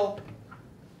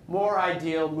more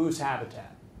ideal moose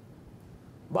habitat.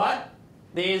 But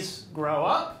these grow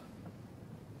up,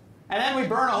 and then we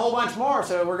burn a whole bunch more,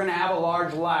 so we're going to have a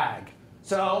large lag.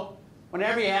 So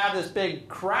whenever you have this big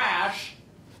crash,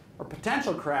 or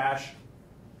potential crash,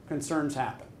 concerns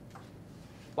happen.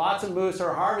 Lots of moose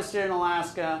are harvested in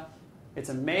Alaska. It's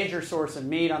a major source of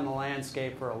meat on the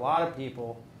landscape for a lot of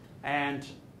people, and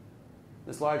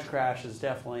this large crash is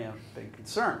definitely a big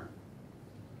concern.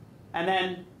 And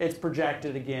then it's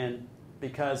projected again,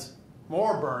 because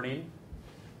more burning,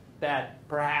 that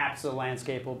perhaps the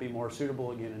landscape will be more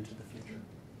suitable again into the future.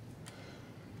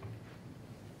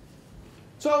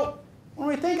 So when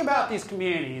we think about these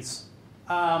communities,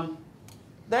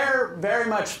 they're very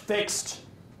much fixed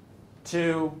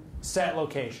to set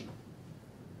location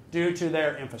due to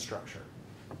their infrastructure.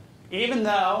 Even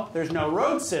though there's no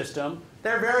road system,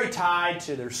 they're very tied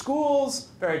to their schools,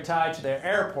 very tied to their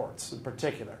airports in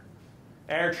particular.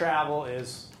 Air travel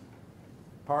is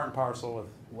part and parcel with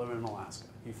living in Alaska.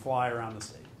 You fly around the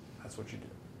state. That's what you do.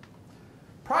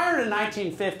 Prior to the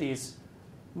 1950s,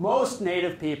 most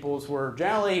native peoples were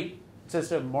generally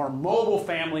consisted of more mobile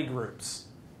family groups.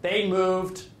 They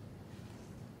moved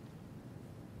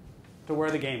to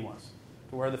where the game was,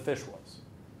 to where the fish was.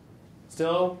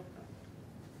 Still,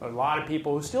 a lot of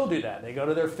people who still do that. They go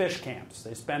to their fish camps.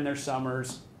 They spend their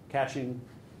summers catching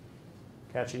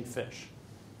fish.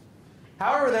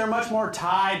 However, they're much more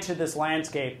tied to this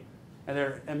landscape and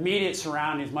their immediate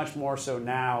surroundings much more so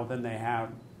now than they have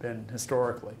been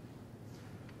historically.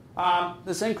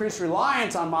 This increased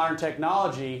reliance on modern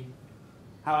technology,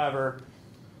 however,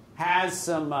 has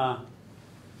some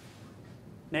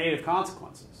negative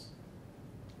consequences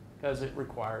because it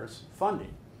requires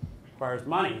funding, requires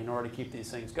money in order to keep these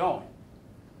things going.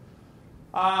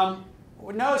 What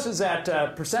we notice is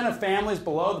that percent of families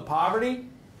below the poverty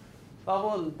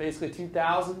level in basically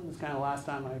 2000, was kind of the last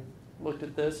time I looked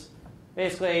at this,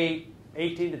 basically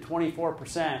 18 to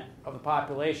 24% of the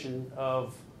population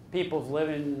of peoples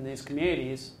living in these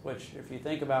communities, which if you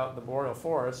think about the Boreal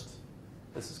forest,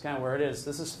 this is kind of where it is.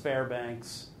 This is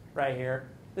Fairbanks right here.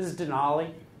 This is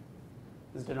Denali.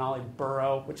 This is Denali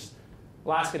borough, which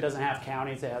Alaska doesn't have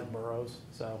counties, it has boroughs.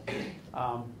 So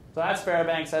that's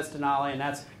Fairbanks, that's Denali, and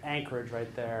that's Anchorage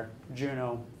right there,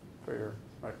 Juneau for your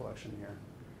recollection here.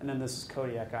 And then this is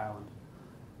Kodiak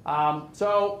Island.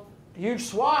 So huge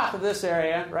swath of this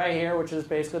area right here, which is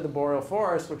basically the Boreal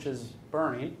forest, which is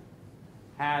burning,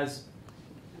 has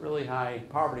really high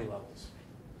poverty levels.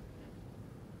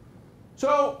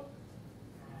 So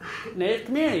native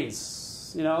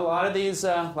communities, a lot of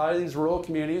these rural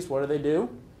communities, what do?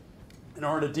 In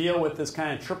order to deal with this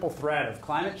kind of triple threat of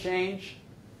climate change,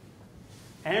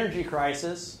 energy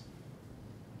crisis,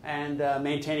 and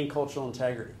maintaining cultural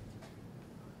integrity.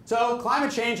 So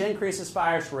climate change increases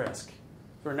fire risk.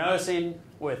 We're noticing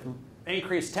with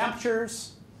increased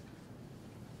temperatures,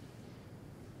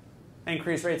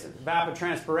 increased rates of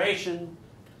evapotranspiration,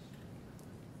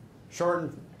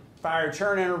 shortened fire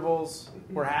return intervals,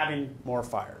 we're having more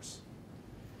fires.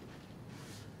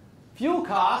 Fuel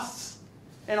costs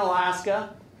in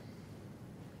Alaska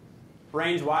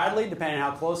range widely depending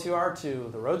on how close you are to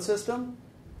the road system.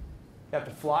 You have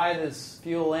to fly this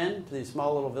fuel in to these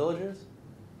small little villages.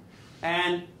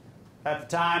 And at the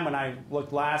time when I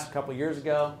looked last, a couple of years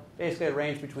ago, basically it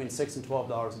ranged between $6 and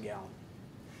 $12 a gallon.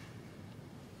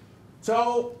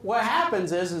 So what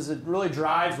happens is it really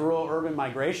drives rural-urban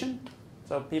migration.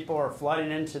 So people are flooding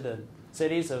into the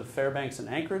cities of Fairbanks and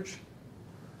Anchorage.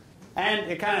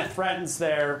 And it kind of threatens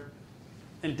their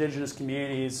indigenous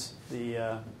communities.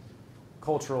 The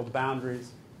cultural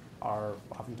boundaries are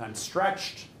oftentimes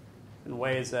stretched in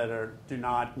ways that do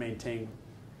not maintain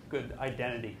good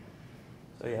identity.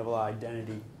 So you have a lot of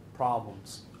identity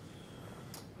problems.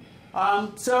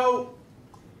 So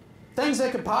things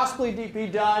that could possibly be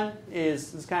done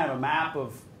is this kind of a map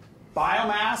of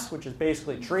biomass, which is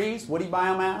basically trees, woody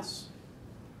biomass.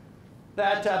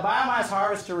 That biomass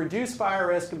harvest to reduce fire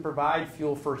risk and provide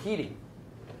fuel for heating.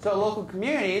 So local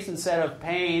communities, instead of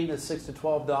paying the $6 to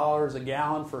 $12 a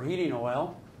gallon for heating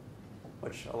oil,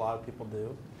 which a lot of people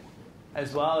do,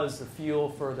 as well as the fuel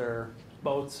for their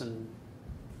boats and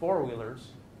four-wheelers,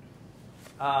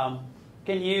 can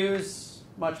use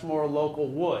much more local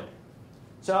wood.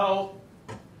 So,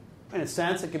 in a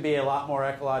sense, it could be a lot more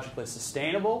ecologically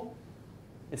sustainable.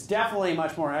 It's definitely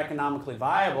much more economically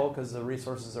viable because the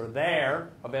resources are there,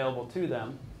 available to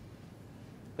them.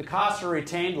 The costs are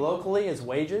retained locally as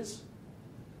wages.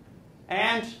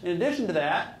 And in addition to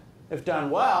that, if done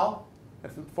well,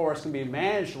 if the forest can be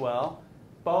managed well,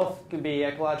 both can be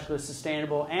ecologically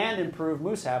sustainable and improve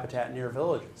moose habitat near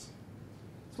villages.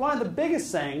 It's one of the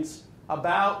biggest things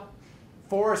about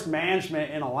forest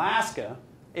management in Alaska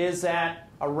is that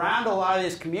around a lot of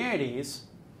these communities,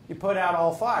 you put out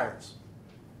all fires.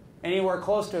 Anywhere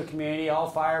close to a community, all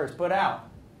fire is put out.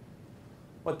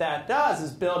 What that does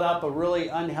is build up a really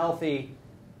unhealthy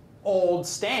old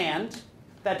stand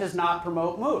that does not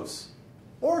promote moose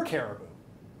or caribou.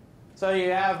 So you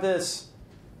have this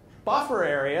buffer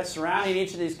area surrounding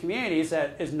each of these communities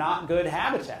that is not good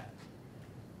habitat.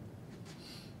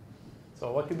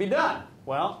 So what could be done?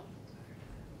 Well,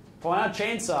 pulling out a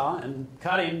chainsaw and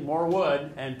cutting more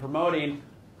wood and promoting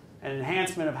an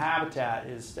enhancement of habitat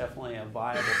is definitely a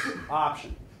viable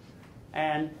option.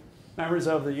 And members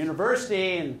of the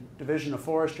university and Division of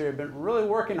Forestry have been really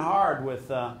working hard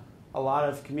with a lot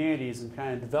of communities and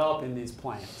kind of developing these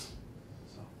plans.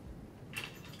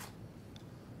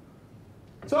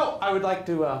 So I would like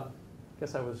to, I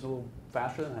guess I was a little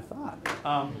faster than I thought.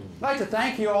 I'd like to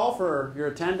thank you all for your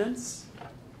attendance.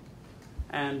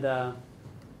 And we'll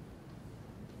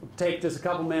take just a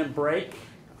couple-minute break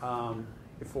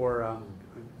before I'm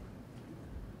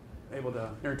able to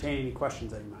entertain any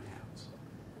questions that you might have.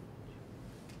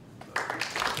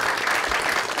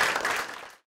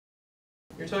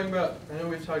 You're talking about, I know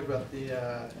we've talked about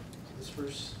the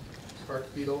spruce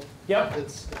bark beetle. Yep.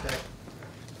 It's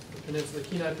the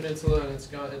Kenai Peninsula, and it's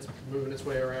moving its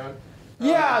way around.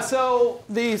 Yeah, so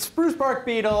the spruce bark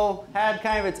beetle had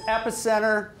kind of its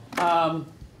epicenter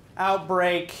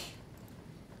outbreak.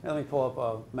 Let me pull up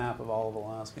a map of all of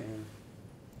Alaska here.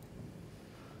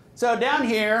 So down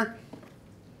here,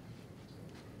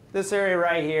 this area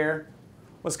right here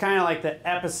was kind of like the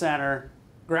epicenter,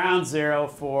 ground zero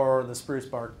for the spruce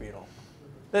bark beetle.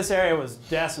 This area was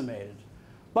decimated.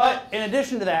 But in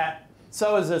addition to that,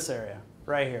 so is this area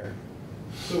right here.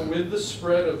 So with the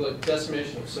spread of the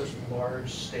decimation of such large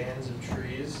stands of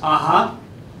trees,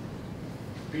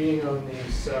 being on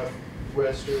the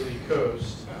southwesterly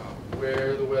coast,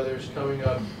 where the weather's coming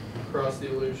up across the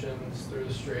Aleutians through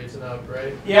the Straits and up,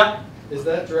 right? Yep. Is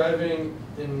that driving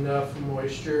enough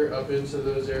moisture up into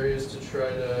those areas to try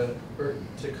to, or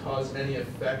to cause any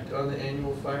effect on the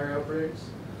annual fire outbreaks?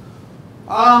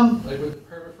 Like with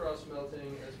the permafrost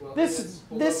melting as well. This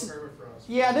permafrost.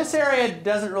 Yeah, this area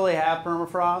doesn't really have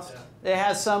permafrost. Yeah. It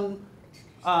has some.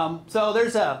 So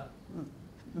there's a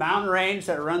mountain range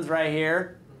that runs right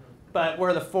here, but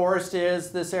where the forest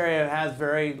is, this area has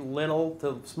very little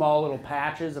to small little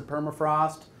patches of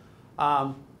permafrost.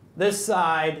 This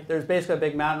side, there's basically a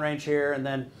big mountain range here, and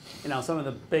then some of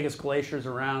the biggest glaciers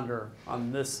around are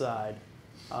on this side,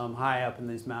 high up in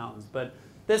these mountains. But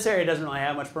this area doesn't really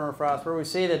have much permafrost. Where we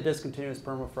see the discontinuous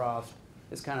permafrost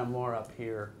is kind of more up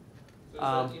here. So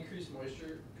does that increased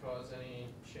moisture cause any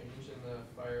change in the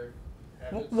fire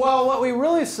habits? Well, what we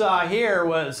really saw here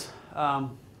was,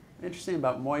 interesting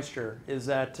about moisture, is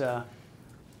that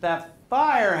that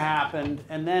fire happened,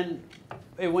 and then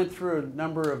it went through a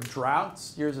number of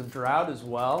droughts, years of drought as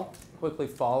well, quickly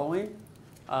following.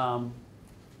 Not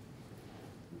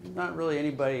really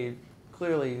anybody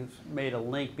clearly made a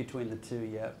link between the two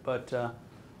yet. But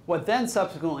what then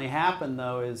subsequently happened,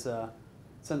 though, is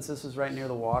since this is right near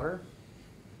the water,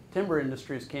 timber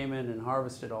industries came in and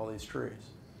harvested all these trees.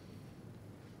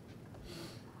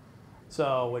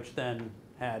 So, which then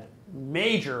had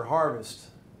major harvest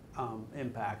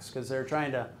impacts because they're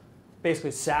trying to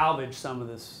basically salvage some of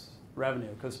this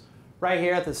revenue. Because right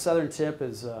here at the southern tip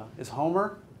is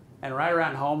Homer, and right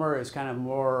around Homer is kind of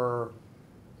more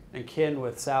in kin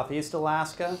with southeast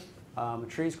Alaska. The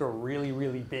trees grow really,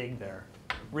 really big there,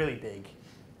 really big,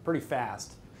 pretty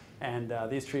fast. And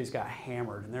these trees got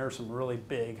hammered, and there are some really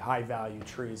big, high-value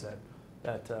trees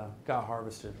that got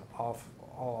harvested all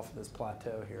off of this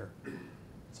plateau here.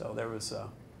 So there was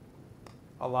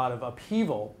a lot of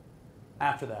upheaval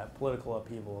after that, political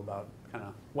upheaval about kind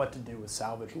of what to do with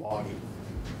salvage logging.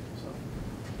 So,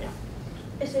 yeah.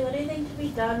 Is there anything to be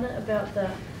done about the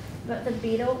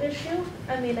beetle issue?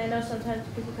 I mean, I know sometimes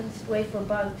people can wait for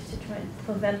bugs to try and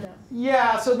prevent them.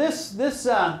 Yeah. So this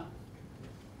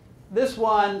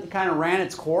one kind of ran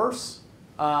its course.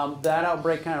 That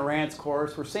outbreak kind of ran its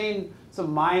course. We're seeing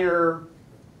some minor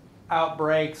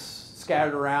outbreaks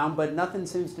scattered around, but nothing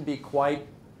seems to be quite.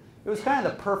 It was kind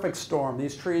of the perfect storm.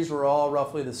 These trees were all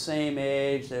roughly the same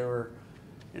age. They were,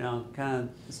 kind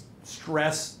of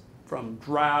stressed from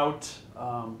drought.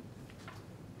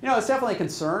 It's definitely a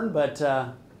concern, but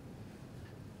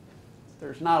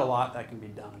there's not a lot that can be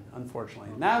done,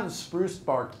 unfortunately. And that was spruce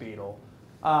bark beetle.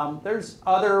 There's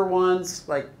other ones,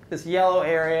 like this yellow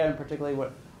area, and particularly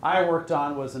what I worked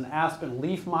on was an aspen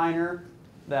leaf miner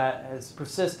that has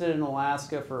persisted in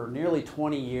Alaska for nearly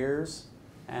 20 years.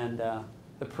 And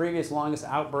the previous longest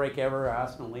outbreak ever,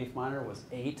 aspen leaf miner, was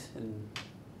 8 in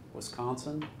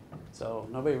Wisconsin. So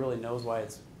nobody really knows why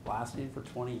it's lasting for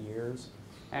 20 years.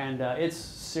 And it's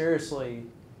seriously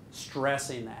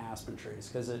stressing the aspen trees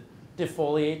because it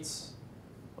defoliates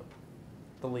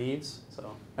the leaves.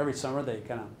 So every summer they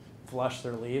kind of flush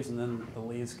their leaves, and then the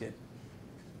leaves get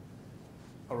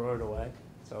eroded away.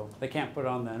 So they can't put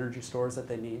on the energy stores that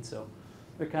they need. So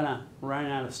they're kind of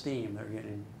running out of steam. They're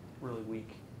getting really weak.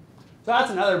 So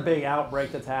that's another big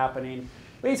outbreak that's happening.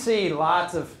 We see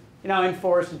lots of, in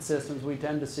forested systems, we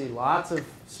tend to see lots of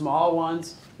small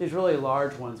ones. These really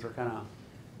large ones are kind of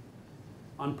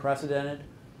unprecedented.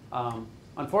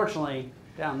 Unfortunately,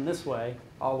 down this way,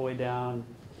 all the way down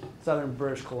southern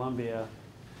British Columbia,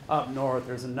 up north,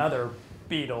 there's another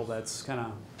beetle that's kind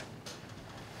of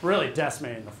really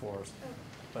decimating the forest.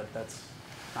 But that's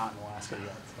not in Alaska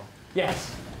yet. So.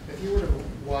 Yes? If you were to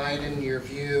widen your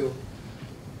view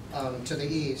to the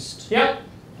east, yep.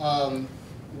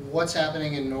 What's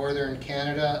happening in northern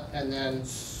Canada, and then?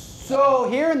 So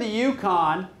here in the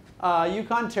Yukon,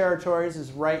 Yukon Territories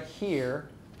is right here,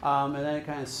 and then it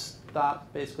kind of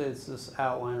stopped. Basically, it's this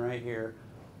outline right here.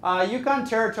 Yukon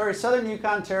Territory, southern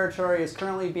Yukon Territory is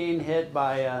currently being hit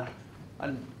by a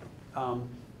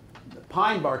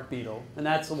pine bark beetle, and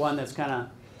that's the one that's kind of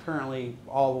currently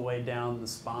all the way down the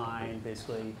spine,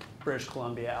 basically British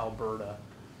Columbia, Alberta.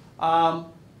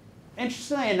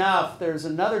 Interestingly enough, there's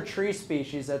another tree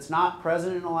species that's not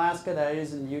present in Alaska that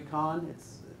is in Yukon.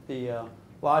 It's the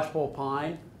lodgepole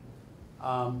pine,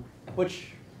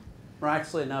 which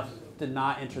miraculously enough did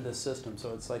not enter this system.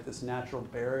 So it's like this natural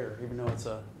barrier, even though it's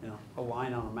a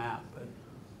line on a map.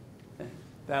 But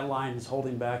that line is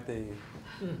holding back the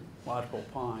lodgepole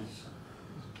pine.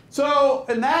 So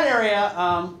in that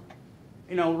area,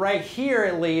 right here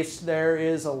at least, there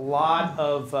is a lot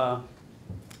of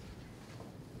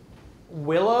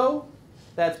willow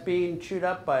that's being chewed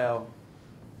up by a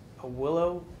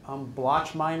willow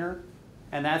blotch miner,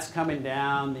 and that's coming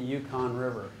down the Yukon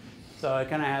River. So I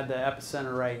kind of had the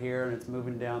epicenter right here, and it's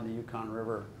moving down the Yukon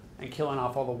River and killing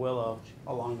off all the willow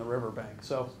along the riverbank.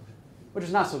 So, which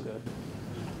is not so good.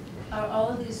 Are all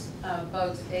of these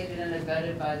bugs aided and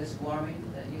abetted by this warming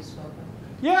that you spoke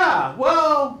of? Yeah,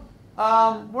 well,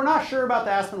 we're not sure about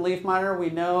the aspen leaf miner. We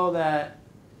know that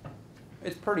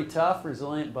it's pretty tough,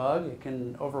 resilient bug. It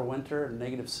can overwinter at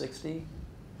 -60.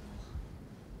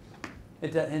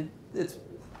 Its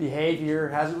behavior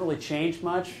hasn't really changed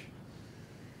much.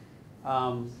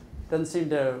 Doesn't seem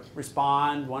to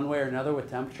respond one way or another with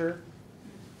temperature.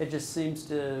 It just seems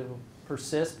to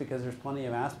persist because there's plenty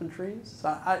of aspen trees.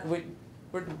 So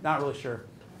we're not really sure.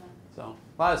 So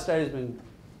a lot of studies have been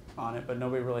on it, but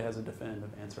nobody really has a definitive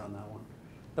answer on that one.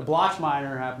 The blotch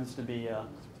miner happens to be a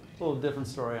little different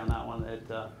story on that one.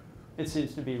 It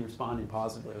seems to be responding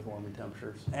positively with warming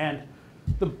temperatures. And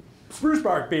the spruce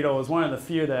bark beetle is one of the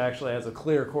few that actually has a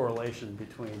clear correlation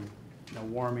between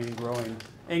warming, growing,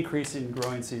 increasing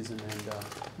growing season, and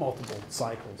multiple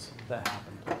cycles that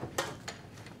happen.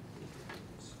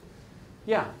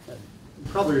 Yeah.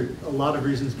 Probably a lot of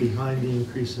reasons behind the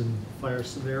increase in fire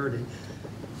severity.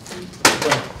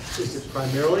 But is it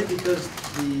primarily because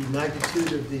the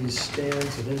magnitude of these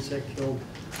stands of insect-killed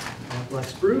black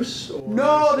spruce? Or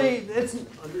no,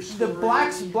 the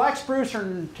black spruce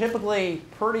are typically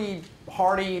pretty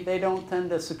hardy. They don't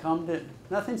tend to succumb to,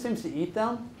 nothing seems to eat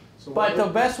them. So but the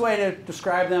best way to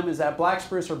describe them is that black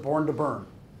spruce are born to burn.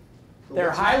 So they're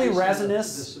highly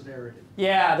resinous. The severity?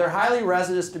 Yeah, they're highly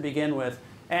resinous to begin with.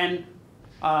 And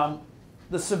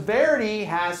the severity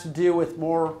has to do with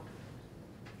more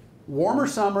warmer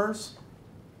summers,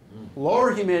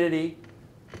 lower humidity,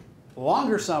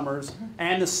 longer summers,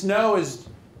 and the snow is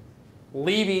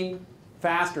leaving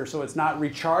faster, so it's not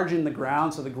recharging the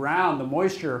ground. So the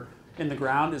moisture in the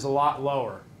ground is a lot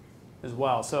lower as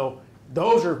well. So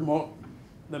those are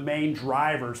the main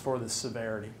drivers for the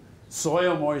severity.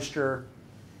 Soil moisture,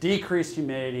 decreased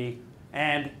humidity,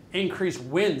 and increased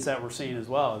winds that we're seeing as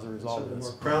well as a result of this.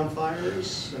 More crown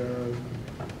fires,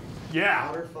 Yeah.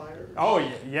 hotter fires. Oh,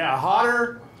 yeah,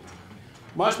 hotter,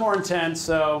 much more intense,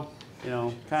 so,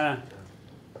 kind of.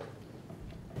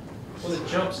 Well, it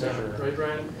jumps now, right,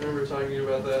 Brian? I remember talking to you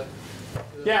about that.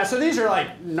 Yeah, so these are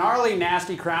like gnarly,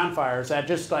 nasty crown fires that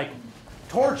just like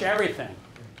torch everything.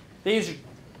 There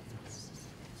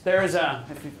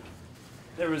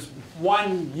was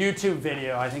one YouTube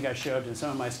video I think I showed to some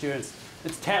of my students.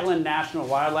 It's Tetlin National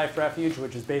Wildlife Refuge,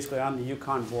 which is basically on the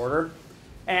Yukon border.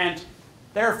 And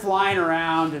they're flying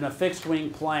around in a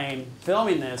fixed-wing plane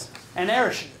filming this, and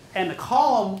the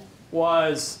column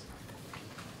was,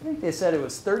 I think they said it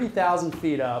was 30,000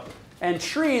 feet up, and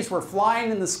trees were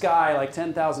flying in the sky like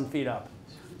 10,000 feet up,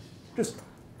 just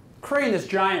creating this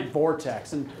giant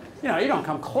vortex. And you don't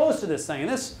come close to this thing. And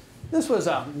this was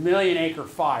a 1,000,000-acre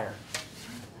fire,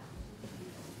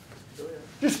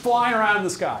 just flying around in the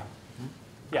sky.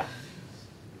 Yeah.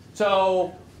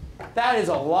 So that is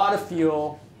a lot of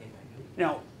fuel.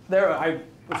 I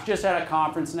was just at a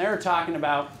conference, and they were talking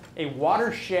about a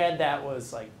watershed that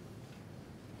was like,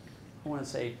 I want to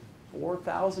say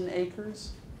 4,000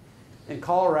 acres in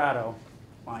Colorado,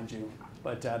 mind you.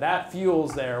 But that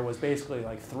fuels there was basically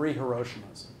like 3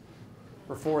 Hiroshimas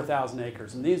for 4,000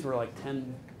 acres. And these were like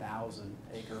 10,000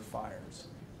 acre fires.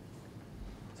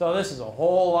 So this is a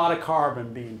whole lot of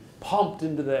carbon being pumped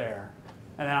into the air.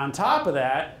 And then on top of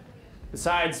that,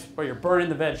 besides where you're burning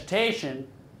the vegetation,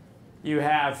 you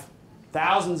have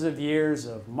thousands of years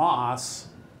of moss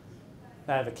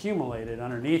that have accumulated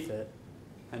underneath it.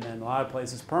 And then a lot of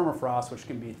places permafrost, which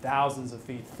can be thousands of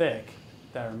feet thick,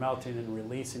 that are melting and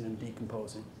releasing and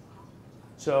decomposing.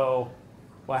 So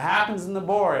what happens in the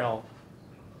Boreal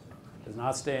does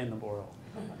not stay in the Boreal.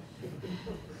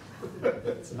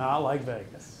 It's not like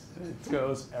Vegas. It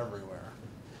goes everywhere.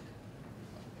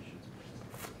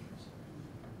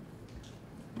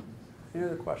 Any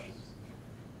other questions?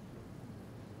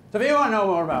 So if you want to know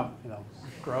more about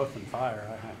growth and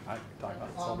fire, I could talk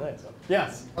about this all day. So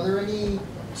yes. Are there any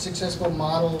successful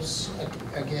models,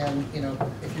 again,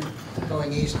 if you're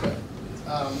going east, but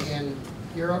in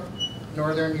Europe,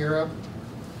 Northern Europe,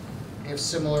 have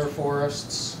similar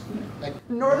forests?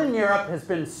 Northern Europe has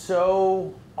been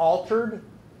so altered.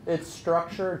 Its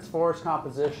structure, its forest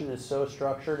composition is so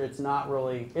structured, it's not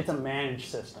really, it's a managed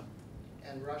system.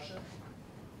 And Russia?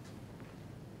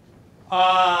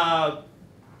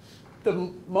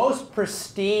 The most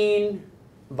pristine,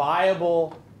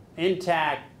 viable,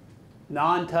 intact,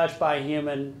 non-touched by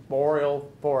human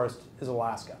boreal forest is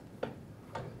Alaska.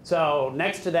 So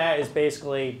next to that is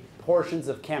basically portions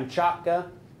of Kamchatka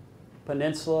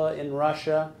Peninsula in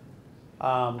Russia.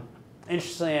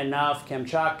 Interestingly enough,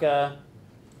 Kamchatka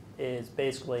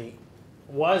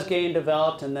was getting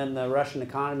developed, and then the Russian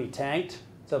economy tanked,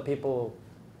 so people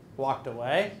walked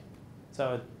away.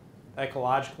 So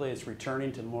ecologically, it's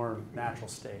returning to more natural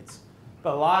states.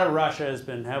 But a lot of Russia has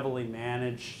been heavily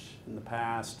managed in the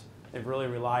past. They've really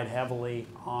relied heavily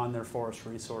on their forest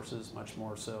resources, much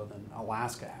more so than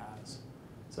Alaska has.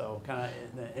 So kind of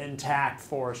the intact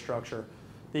forest structure.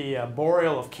 The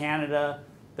Boreal of Canada,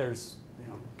 there's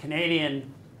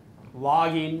Canadian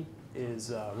logging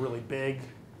is really big.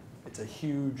 It's a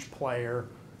huge player.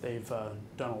 They've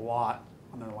done a lot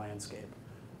on their landscape.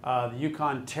 The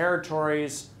Yukon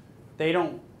territories, they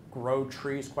don't grow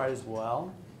trees quite as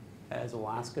well as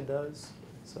Alaska does.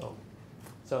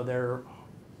 So their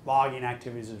logging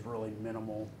activities is really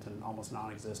minimal to almost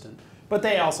non-existent. But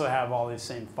they also have all these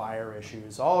same fire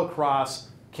issues. All across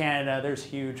Canada, there's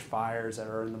huge fires that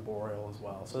are in the Boreal as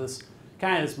well. So this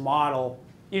kind of this model,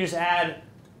 you just add,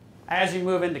 as you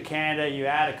move into Canada, you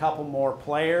add a couple more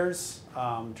players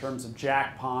in terms of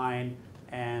jack pine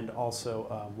and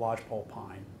also lodgepole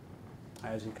pine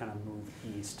as you kind of move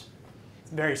east.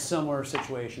 Very similar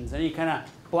situations. And you kind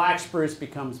of, black spruce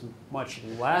becomes much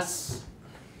less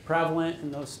prevalent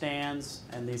in those stands,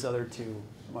 and these other two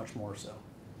much more so.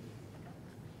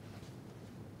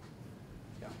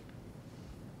 Yeah.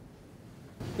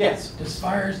 Yes? Does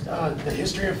the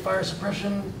history of fire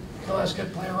suppression in Alaska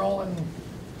play a role in?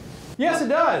 Yes, it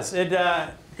does.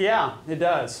 Yeah, it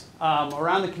does.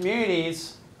 Around the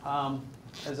communities,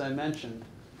 as I mentioned,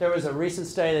 there was a recent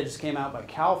study that just came out by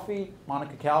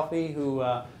Monica Calfee, who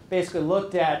basically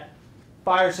looked at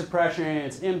fire suppression and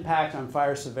its impact on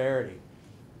fire severity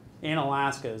in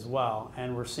Alaska as well.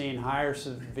 And we're seeing higher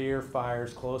severe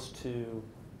fires close to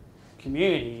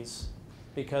communities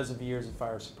because of years of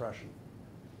fire suppression.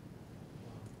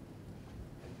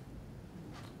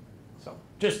 So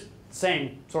just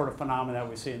same sort of phenomena that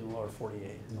we see in the lower 48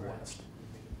 in the West.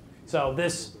 So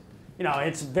this,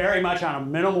 it's very much on a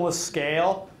minimalist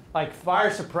scale. Like fire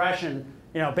suppression,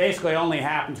 basically only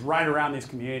happens right around these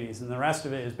communities, and the rest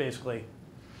of it is basically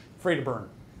free to burn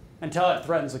until it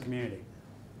threatens the community.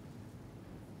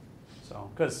 So,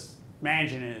 because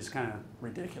managing it is kind of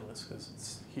ridiculous because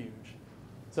it's huge.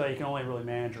 So you can only really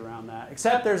manage around that.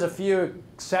 Except there's a few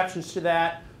exceptions to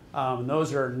that.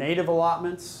 Those are native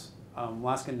allotments,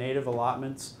 Alaskan native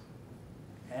allotments.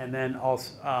 And then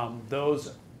also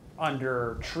those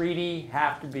under treaty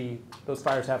those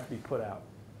fires have to be put out,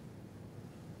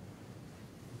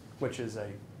 which is a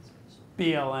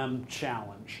BLM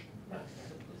challenge.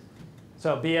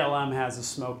 So BLM has the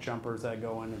smoke jumpers that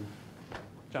go in and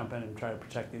jump in and try to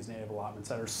protect these native allotments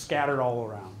that are scattered all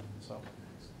around. So,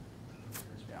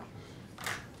 yeah.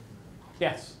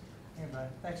 Yes? Hey, Brian,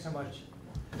 thanks so much.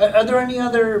 Are there any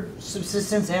other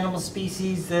subsistence animal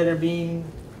species that are being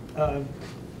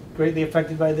greatly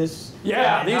affected by this?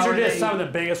 Yeah, these are just some of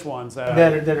the biggest ones that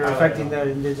are affecting the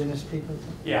indigenous people?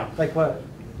 Yeah. Like what?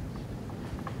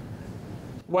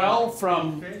 Well,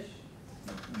 from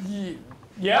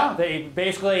yeah, they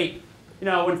basically,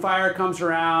 when fire comes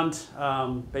around,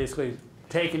 basically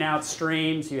taking out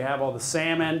streams, you have all the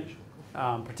salmon,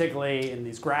 particularly in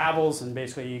these gravels, and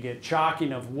basically you get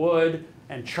chalking of wood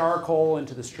and charcoal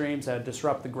into the streams that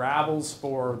disrupt the gravels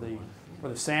for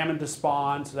the salmon to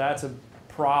spawn. So that's a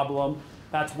problem.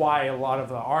 That's why a lot of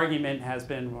the argument has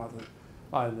been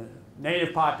by the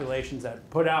native populations that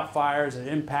put out fires. It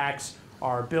impacts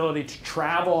our ability to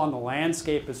travel on the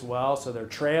landscape as well. So there are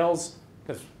trails,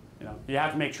 because you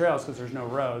have to make trails because there's no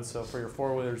roads. So for your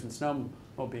four-wheelers and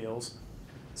snowmobiles,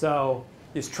 so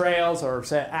these trails are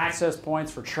set access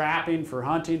points for trapping, for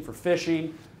hunting, for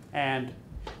fishing, and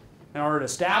in order to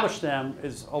establish them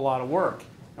is a lot of work.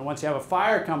 And once you have a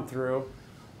fire come through,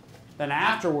 then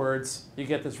afterwards you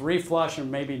get this reflush and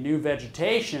maybe new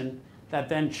vegetation that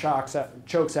then chokes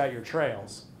out your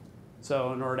trails.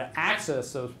 So in order to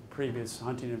access those previous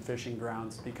hunting and fishing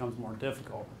grounds, it becomes more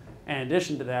difficult. And in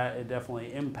addition to that, it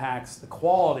definitely impacts the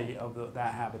quality of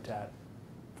that habitat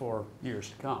for years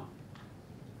to come.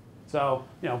 So,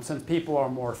 since people are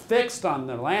more fixed on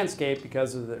their landscape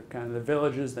because of the kind of the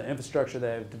villages, the infrastructure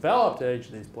they have developed at each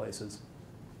of these places,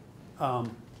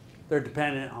 they're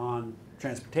dependent on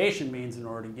transportation means in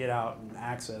order to get out and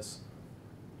access,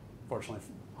 fortunately,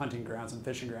 hunting grounds and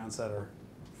fishing grounds that are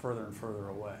further and further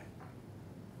away,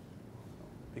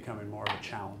 becoming more of a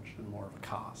challenge and more of a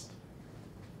cost.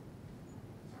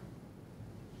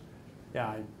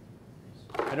 Yeah,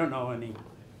 I don't know any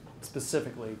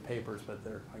specifically papers, but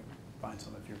I can find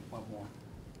some if you want more.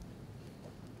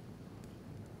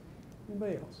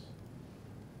 Anybody else?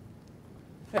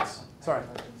 Yes, sorry.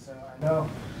 So I know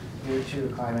due to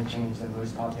climate change, the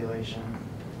moose population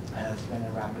has been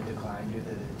in rapid decline due to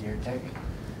the deer tick.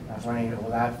 I was wondering, will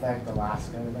that affect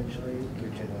Alaska eventually due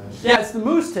to the... Yeah, it's the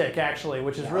moose tick actually,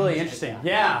 which is really interesting.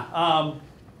 Yeah, I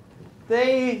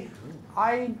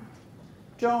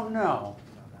don't know.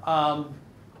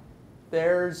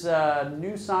 There's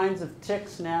new signs of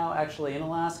ticks now actually in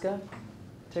Alaska.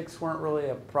 Ticks weren't really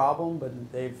a problem,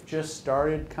 but they've just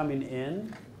started coming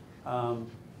in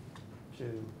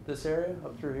to this area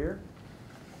up through here.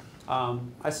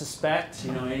 I suspect,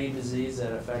 any disease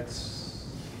that affects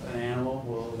an animal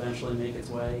will eventually make its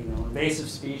way. Invasive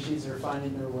species are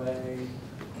finding their way.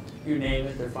 You name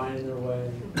it, they're finding their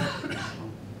way.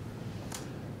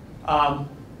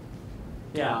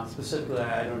 Yeah, specifically,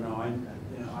 I don't know.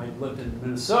 I lived in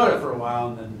Minnesota for a while,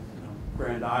 and then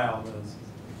Grand Isle,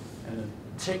 and the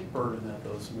tick burden that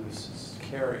those moose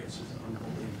carry is just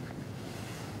unbelievable.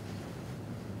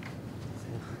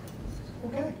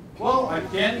 Okay. Well,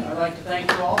 again, I'd like to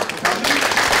thank you all for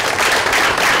coming.